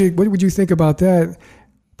 Susie, I need you, what would you think about that?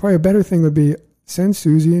 Probably a better thing would be send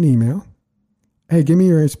Susie an email. Hey, give me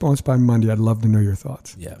your response by Monday. I'd love to know your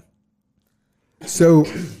thoughts. Yeah. So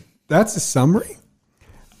that's a summary.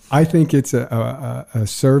 I think it's a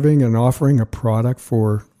serving and offering a product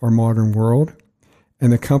for our modern world.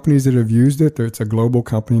 And the companies that have used it, it's a global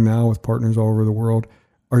company now with partners all over the world,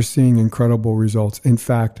 are seeing incredible results. In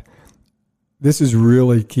fact, this is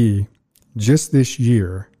really key. Just this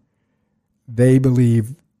year, they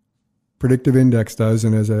believe, Predictive Index does,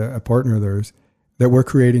 and as a partner of theirs, that we're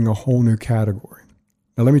creating a whole new category.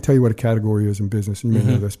 Now, let me tell you what a category is in business. You may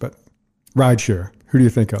know this, but rideshare. Who do you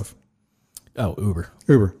think of? Oh, Uber.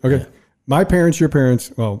 Uber. Okay. Yeah. My parents, your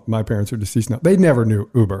parents, well, my parents are deceased now. They never knew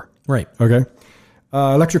Uber. Right. Okay.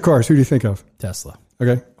 Electric cars. Who do you think of? Tesla.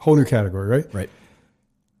 Okay. Whole new category, right? Right.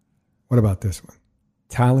 What about this one?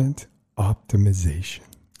 Talent optimization.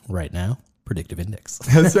 Right now, Predictive Index.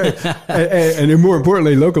 That's right. and then more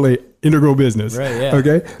importantly, locally, integral business. Right, yeah.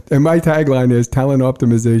 Okay. And my tagline is talent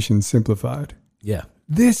optimization simplified. Yeah.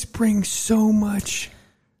 This brings so much.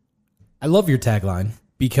 I love your tagline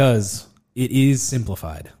because it is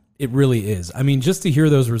simplified. It really is. I mean, just to hear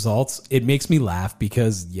those results, it makes me laugh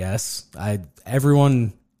because yes,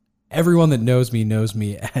 everyone that knows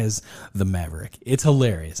me as the Maverick. It's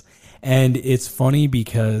hilarious. And it's funny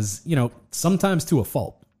because, sometimes to a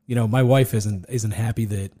fault. My wife isn't happy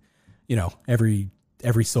that, every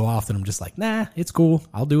so often I'm just like, nah, it's cool.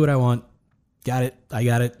 I'll do what I want. Got it. I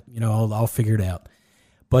got it. I'll figure it out.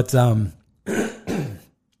 But I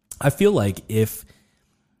feel like if,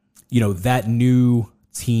 that new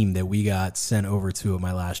team that we got sent over to at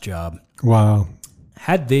my last job. Wow.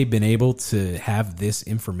 Had they been able to have this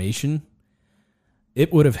information,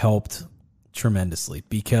 it would have helped tremendously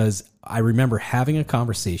because I remember having a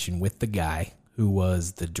conversation with the guy who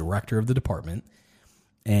was the director of the department,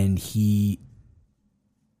 and he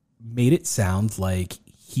made it sound like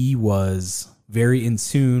he was very in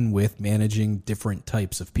tune with managing different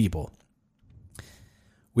types of people.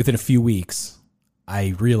 Within a few weeks,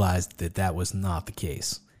 I realized that was not the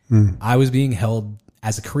case. I was being held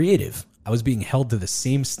as a creative. I was being held to the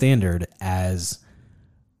same standard as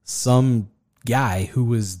some guy who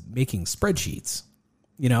was making spreadsheets,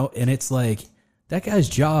 and it's like, that guy's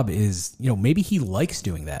job is, maybe he likes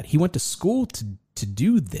doing that. He went to school to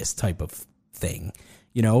do this type of thing,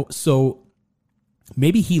 so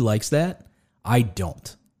maybe he likes that. I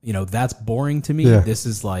don't, that's boring to me. Yeah. This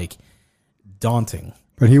is like daunting.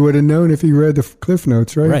 But he would have known if he read the Cliff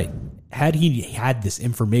Notes, right? Right. Had he had this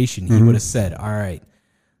information, he would have said, all right,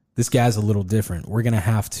 this guy's a little different. We're going to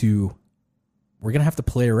have to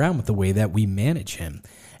play around with the way that we manage him.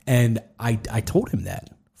 And I told him that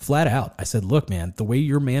flat out. I said, look, man, the way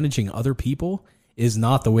you're managing other people is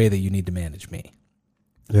not the way that you need to manage me.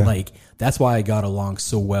 Yeah. Like, that's why I got along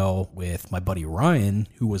so well with my buddy Ryan,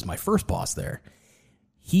 who was my first boss there.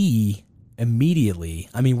 He immediately,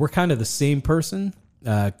 we're kind of the same person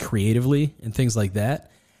creatively and things like that.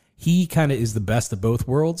 He kind of is the best of both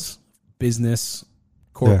worlds, business,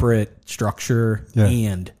 corporate structure,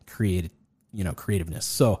 and creativeness.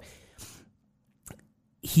 So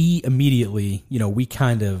he immediately, we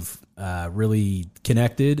kind of really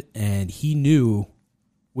connected, and he knew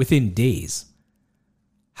within days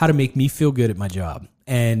how to make me feel good at my job.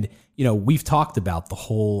 And, we've talked about the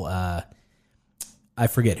whole, I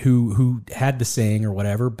forget who had the saying or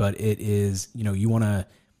whatever, but it is, you want to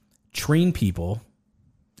train people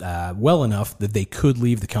well enough that they could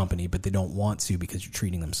leave the company, but they don't want to because you're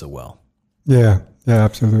treating them so well. Yeah,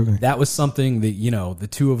 absolutely. That was something that, the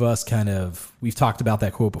two of us we've talked about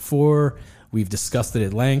that quote before. We've discussed it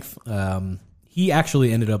at length. He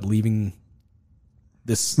actually ended up leaving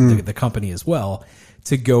the company as well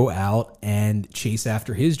to go out and chase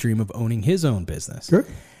after his dream of owning his own business. Good.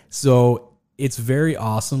 So it's very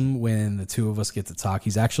awesome when the two of us get to talk.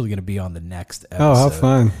 He's actually going to be on the next episode. Oh, how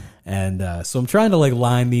fun. And so I'm trying to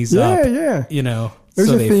line these up. Yeah. There's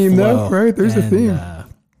so a theme though, right? There's a theme.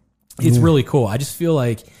 It's really cool. I just feel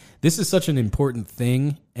like this is such an important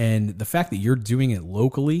thing. And the fact that you're doing it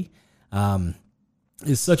locally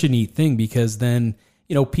is such a neat thing because then,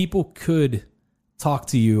 people could talk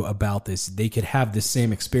to you about this. They could have the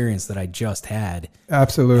same experience that I just had.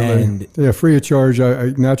 Absolutely. And free of charge.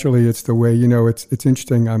 I naturally, it's the way, it's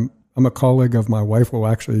interesting. I'm a colleague of my wife. Will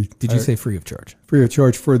actually. Did you say free of charge? Free of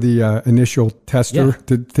charge for the initial tester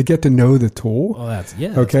to get to know the tool. Oh, that's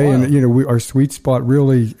okay. That's and our sweet spot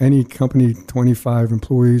really any company 25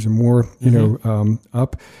 employees or more,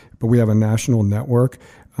 up, but we have a national network.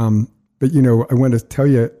 But I want to tell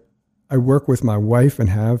you, I work with my wife and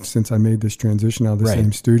have since I made this transition out of the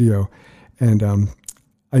same studio, and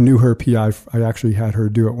I knew her PI. I actually had her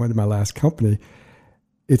do it at my last company.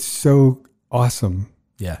 It's so awesome.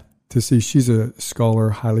 Yeah. To see she's a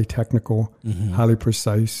scholar, highly technical, highly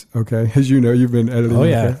precise. Okay. As you know, you've been editing. Oh,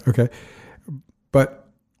 yeah. Okay. But,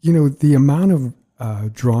 the amount of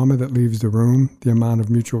drama that leaves the room, the amount of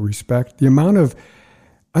mutual respect, the amount of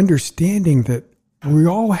understanding that we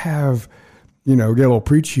all have, get a little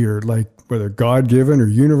preach here, like whether God given or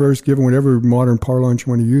universe given, whatever modern parlance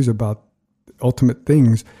you want to use about ultimate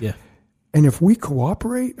things. Yeah. And if we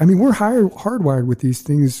cooperate, we're hardwired with these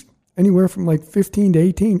things anywhere from like 15 to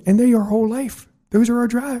 18, and they're our whole life. Those are our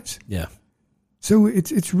drives. Yeah. So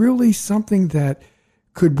it's really something that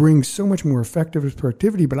could bring so much more effective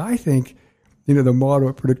productivity. But I think, the motto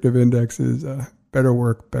of Predictive Index is better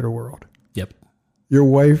work, better world. Yep. Your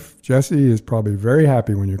wife, Jessie, is probably very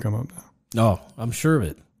happy when you come up now. Oh, I'm sure of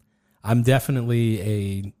it. I'm definitely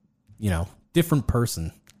a, different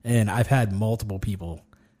person. And I've had multiple people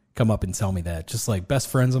come up and tell me that. Just like best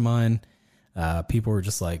friends of mine, people were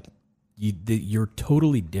just like, you're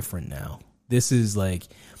totally different now. This is like,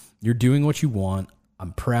 you're doing what you want.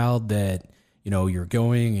 I'm proud that, you're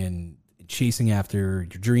going and chasing after your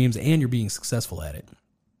dreams and you're being successful at it.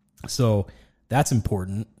 So that's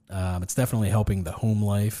important. It's definitely helping the home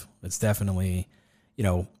life. It's definitely,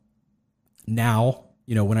 now,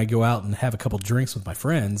 when I go out and have a couple drinks with my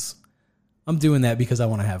friends, I'm doing that because I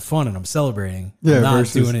want to have fun and I'm celebrating. Yeah, I'm not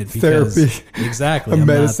doing it because therapy. Exactly.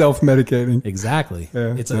 I'm self-medicating. Exactly.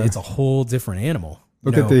 Yeah, it's a whole different animal.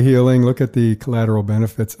 Look at the healing. Look at the collateral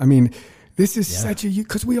benefits. This is such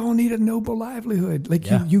because we all need a noble livelihood. Like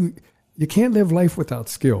you can't live life without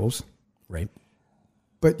skills, right?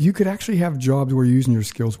 But you could actually have jobs where you're using your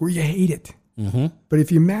skills where you hate it. Mm-hmm. But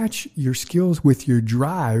if you match your skills with your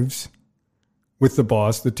drives, with the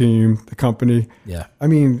boss, the team, the company,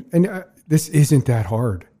 this isn't that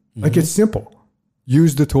hard. Mm-hmm. Like it's simple.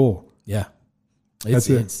 Use the tool. Yeah,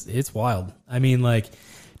 it's wild.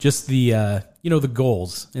 Just the the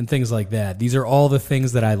goals and things like that. These are all the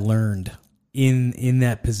things that I learned in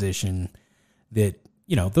that position. That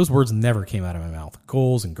those words never came out of my mouth.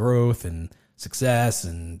 Goals and growth and success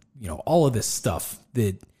and all of this stuff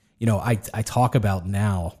that I talk about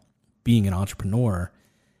now. Being an entrepreneur,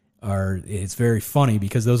 it's very funny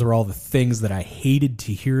because those are all the things that I hated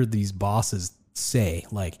to hear these bosses say.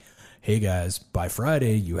 Like, hey guys, by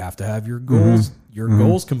Friday you have to have your goals,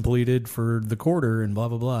 goals completed for the quarter and blah,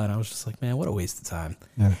 blah, blah. And I was just like, man, what a waste of time.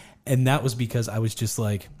 Yeah. And that was because I was just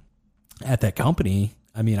like at that company.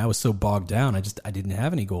 I was so bogged down. I didn't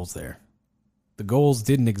have any goals there. The goals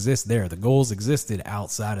didn't exist there. The goals existed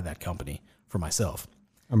outside of that company for myself.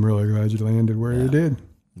 I'm really glad you landed where you did.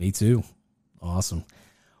 Me too. Awesome.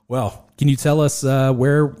 Well, can you tell us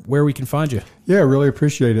where we can find you? Yeah, really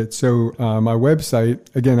appreciate it. So my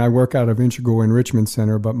website, again, I work out of Integral Enrichment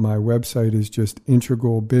Center, but my website is just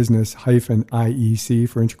integralbusiness-IEC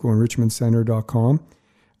for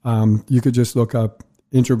integralenrichmentcenter.com. You could just look up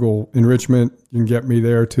Integral Enrichment. You can get me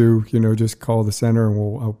there too. Just call the center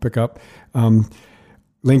and I'll pick up.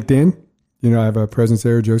 LinkedIn, I have a presence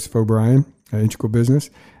there, Joseph O'Brien, Integral Business.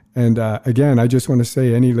 And again, I just want to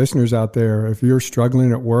say, any listeners out there, if you're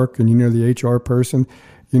struggling at work and the HR person,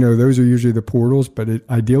 those are usually the portals. But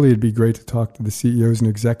ideally, it'd be great to talk to the CEOs and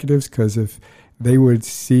executives, because if they would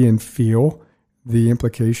see and feel the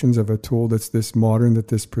implications of a tool that's this modern, that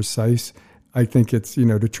this precise, I think it's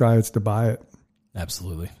to try, it's to buy it.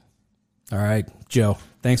 Absolutely. All right, Joe,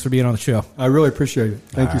 thanks for being on the show. I really appreciate it.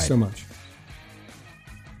 Thank you so much.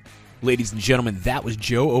 Ladies and gentlemen, that was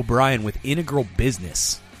Joe O'Brien with Integral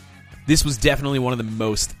Business. This was definitely one of the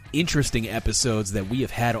most interesting episodes that we have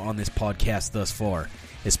had on this podcast thus far,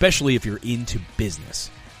 especially if you're into business.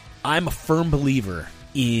 I'm a firm believer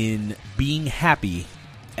in being happy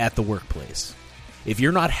at the workplace. If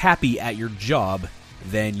you're not happy at your job,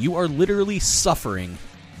 then you are literally suffering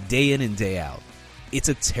day in and day out. It's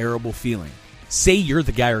a terrible feeling. Say you're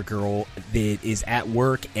the guy or girl that is at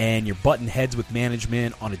work and you're butting heads with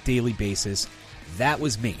management on a daily basis. That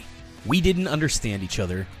was me. We didn't understand each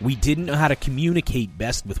other. We didn't know how to communicate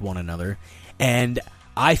best with one another. And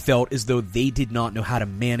I felt as though they did not know how to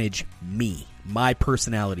manage me, my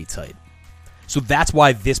personality type. So that's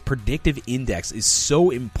why this predictive index is so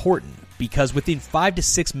important, because within 5 to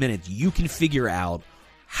 6 minutes, you can figure out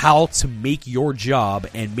how to make your job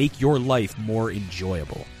and make your life more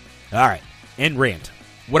enjoyable. All right, end rant.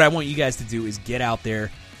 What I want you guys to do is get out there,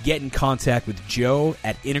 get in contact with Joe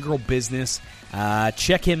at Integral Business.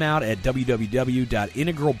 Check him out at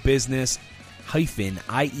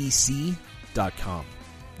www.integralbusiness-iec.com.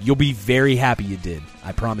 You'll be very happy you did.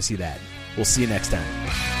 I promise you that. We'll see you next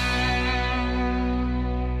time.